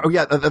I'm sorry. Oh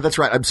yeah, that's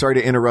right. I'm sorry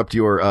to interrupt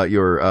your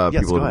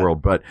people of the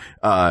world, but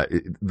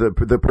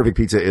the perfect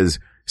pizza is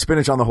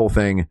spinach on the whole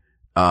thing,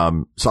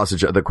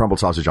 sausage, the crumbled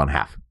sausage on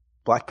half,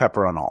 black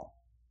pepper on all,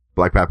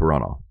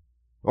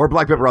 or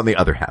black pepper on the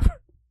other half.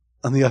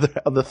 On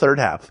the third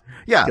half,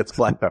 gets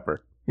black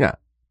pepper. Yeah.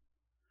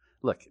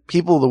 Look,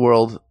 people of the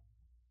world,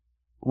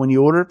 when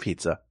you order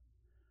pizza,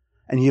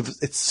 and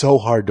it's so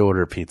hard to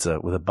order pizza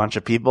with a bunch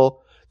of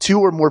people. 2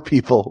 or more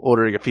people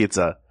ordering a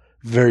pizza,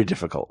 very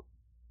difficult.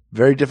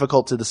 Very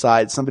difficult to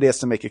decide. Somebody has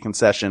to make a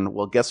concession.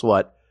 Well, guess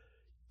what?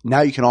 Now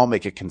you can all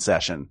make a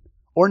concession.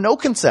 Or no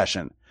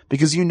concession.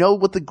 Because you know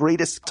what the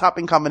greatest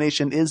topping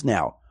combination is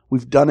now.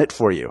 We've done it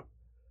for you.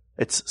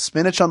 It's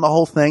spinach on the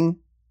whole thing.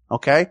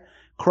 Okay.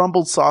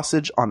 Crumbled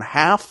sausage on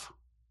half.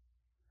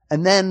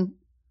 And then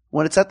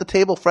when it's at the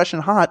table fresh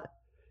and hot,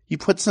 you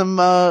put some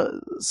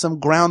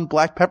ground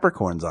black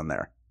peppercorns on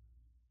there.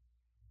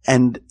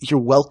 And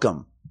you're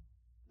welcome.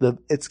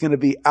 It's going to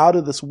be out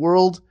of this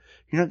world.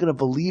 You're not going to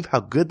believe how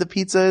good the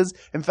pizza is.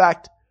 In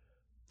fact,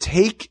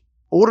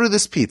 order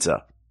this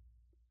pizza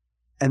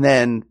and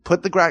then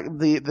put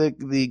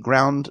the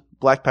ground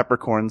black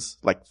peppercorns,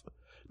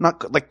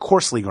 not like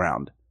coarsely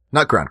ground.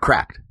 Not ground,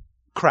 cracked.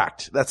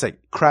 Cracked. That's it.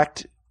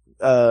 Cracked,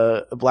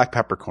 black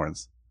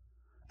peppercorns.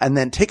 And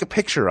then take a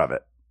picture of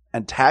it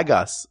and tag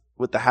us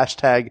with the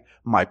hashtag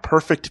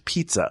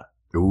 #MyPerfectPizza.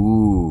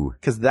 Ooh.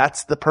 Cause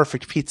that's the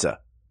perfect pizza.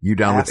 You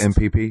down with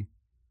MPP?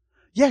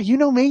 Yeah, you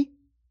know me.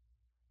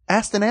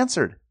 Asked and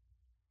answered.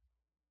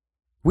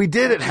 We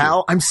did it,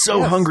 Hal. I'm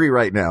so hungry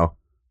right now.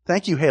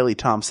 Thank you, Haley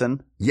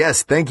Thompson.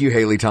 Yes, thank you,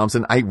 Haley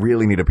Thompson. I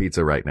really need a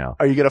pizza right now.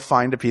 Are you going to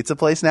find a pizza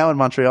place now in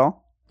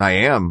Montreal? I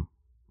am.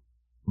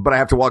 But I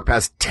have to walk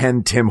past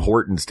 10 Tim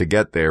Hortons to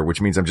get there,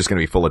 which means I'm just going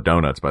to be full of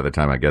donuts by the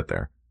time I get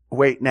there.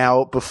 Wait,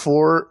 now,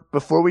 before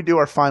we do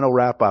our final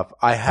wrap up,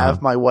 I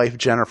have my wife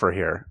Jennifer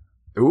here.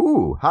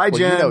 Ooh, hi,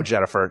 Jen. You know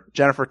Jennifer.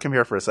 Jennifer, come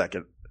here for a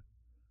second.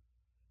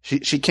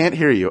 She can't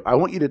hear you. I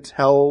want you to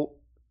tell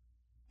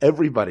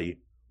everybody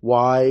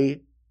why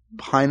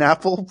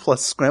pineapple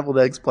plus scrambled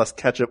eggs plus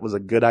ketchup was a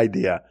good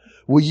idea.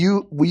 Will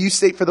you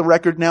state for the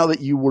record now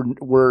that you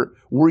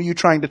were you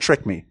trying to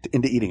trick me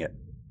into eating it?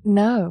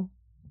 No.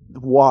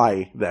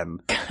 Why then?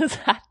 Because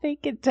I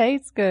think it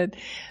tastes good.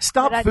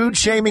 Stop food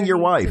shaming your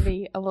wife. There needs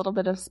to be a little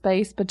bit of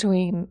space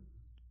between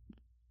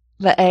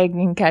the egg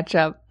and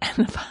ketchup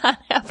and the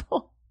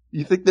pineapple.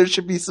 You think there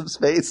should be some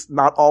space,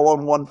 not all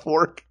on one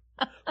fork?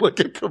 Like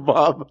a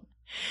kebab.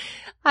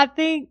 I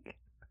think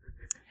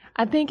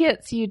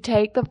it's you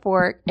take the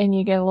fork and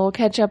you get a little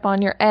ketchup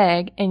on your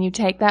egg and you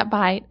take that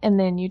bite and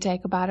then you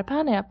take a bite of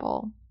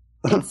pineapple.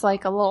 It's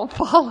like a little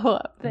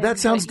follow-up thing. That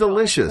sounds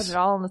delicious. Put it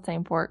all on the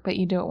same fork, but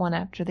you do it one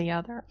after the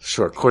other.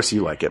 Sure, of course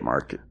you like it,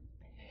 Mark.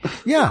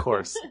 Yeah. Of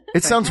course.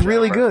 It sounds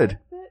really good.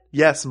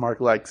 Yes, Mark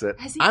likes it.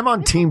 I'm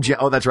on Team Jen.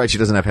 Oh, that's right. She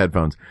doesn't have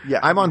headphones. Yeah.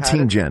 I'm on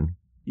Team Jen.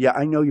 Yeah,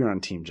 I know you're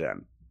on Team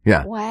Jen.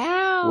 Yeah.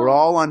 Wow. We're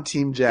all on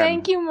Team Jen.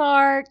 Thank you,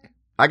 Mark.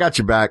 I got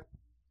your back.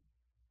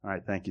 All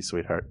right. Thank you,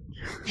 sweetheart.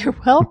 You're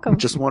welcome.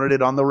 Just wanted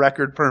it on the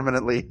record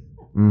permanently.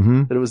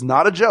 Mm-hmm. That it was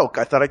not a joke.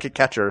 I thought I could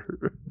catch her,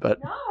 but.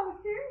 No, I'm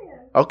serious.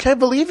 Okay,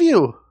 believe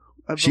you.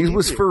 She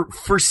was for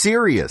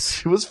serious.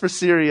 She was for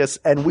serious,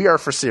 and we are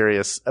for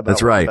serious about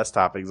That's what right. the best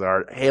toppings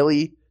are.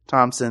 Haley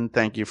Thompson,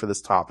 thank you for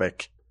this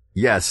topic.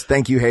 Yes,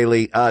 thank you,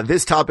 Haley.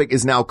 This topic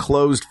is now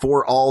closed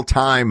for all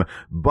time,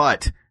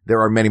 but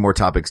there are many more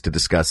topics to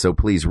discuss, so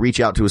please reach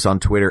out to us on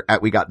Twitter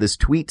at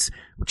WeGotThisTweets.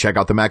 Check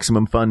out the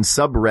Maximum Fun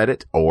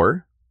subreddit,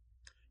 or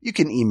you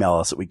can email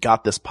us at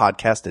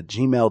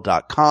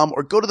wegotThisPodcast@gmail.com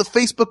or go to the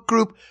Facebook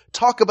group,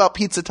 talk about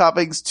pizza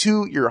toppings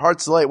to your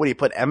heart's delight. What do you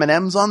put,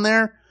 M&Ms on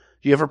there?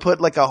 Do you ever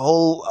put like a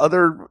whole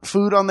other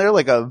food on there,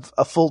 like a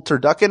full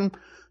turducken?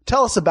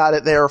 Tell us about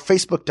it there,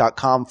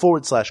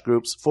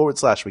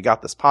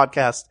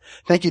 facebook.com/groups/WeGotThisPodcast.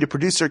 Thank you to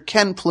producer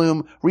Ken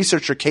Plume,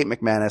 researcher Kate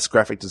McManus,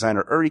 graphic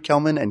designer Uri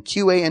Kelman, and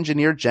QA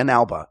engineer Jen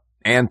Alba.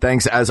 And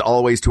thanks as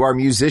always to our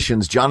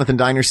musicians, Jonathan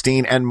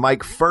Dinerstein and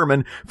Mike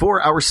Furman,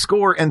 for our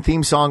score and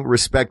theme song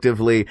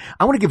respectively.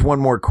 I want to give one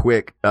more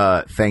quick,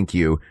 thank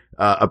you.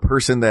 A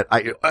person that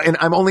and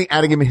I'm only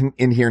adding him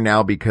in here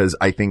now because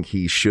I think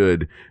he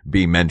should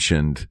be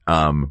mentioned,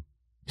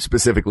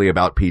 specifically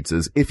about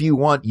pizzas. If you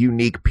want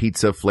unique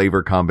pizza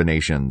flavor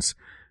combinations,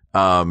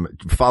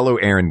 follow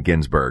Aaron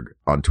Ginsberg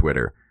on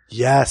Twitter.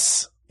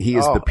 Yes. He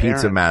is the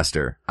pizza Aaron.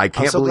 Master. I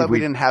can't I'm so believe glad we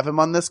didn't have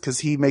him on this because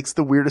he makes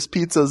the weirdest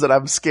pizzas that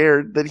I'm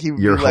scared that he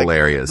would You're be like,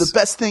 hilarious. The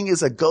best thing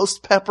is a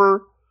ghost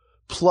pepper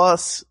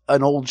plus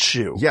an old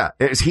shoe. Yeah.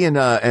 It's he and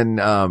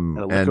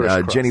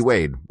Jenny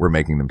Wade were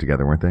making them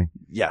together, weren't they?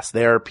 Yes.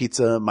 They are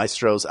pizza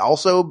maestros.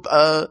 Also,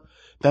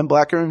 Ben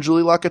Blacker and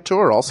Julie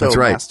Lacouture, also That's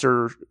right.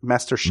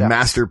 master chefs.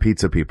 Master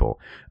pizza people.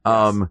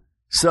 Yes.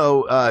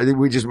 I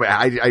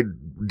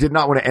did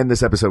not want to end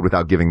this episode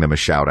without giving them a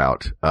shout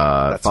out.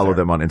 Follow fair.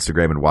 them on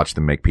Instagram and watch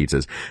them make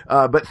pizzas.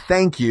 But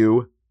thank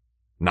you,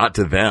 not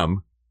to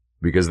them,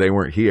 because they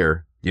weren't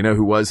here. You know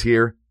who was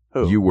here?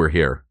 Who? You were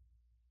here.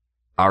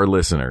 Our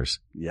listeners.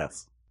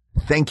 Yes.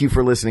 Thank you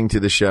for listening to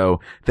the show.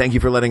 Thank you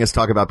for letting us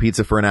talk about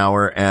pizza for an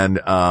hour. And,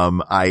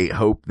 I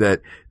hope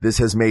that this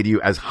has made you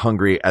as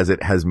hungry as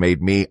it has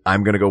made me.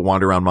 I'm going to go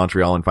wander around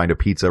Montreal and find a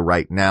pizza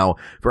right now.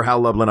 For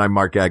Hal Lublin, I'm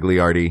Mark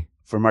Gagliardi.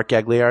 For Mark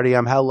Gagliardi,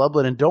 I'm Hal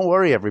Lublin. And don't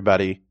worry,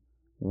 everybody.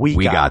 We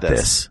got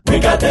this. We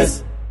got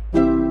this.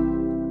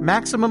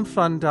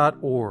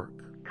 MaximumFun.org.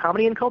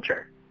 Comedy and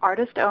culture.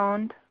 Artist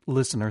owned.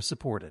 Listener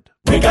supported.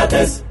 We got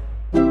this.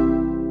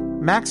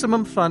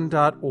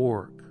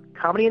 MaximumFun.org.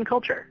 Comedy and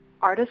culture.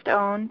 Artist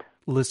owned.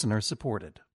 Listener supported.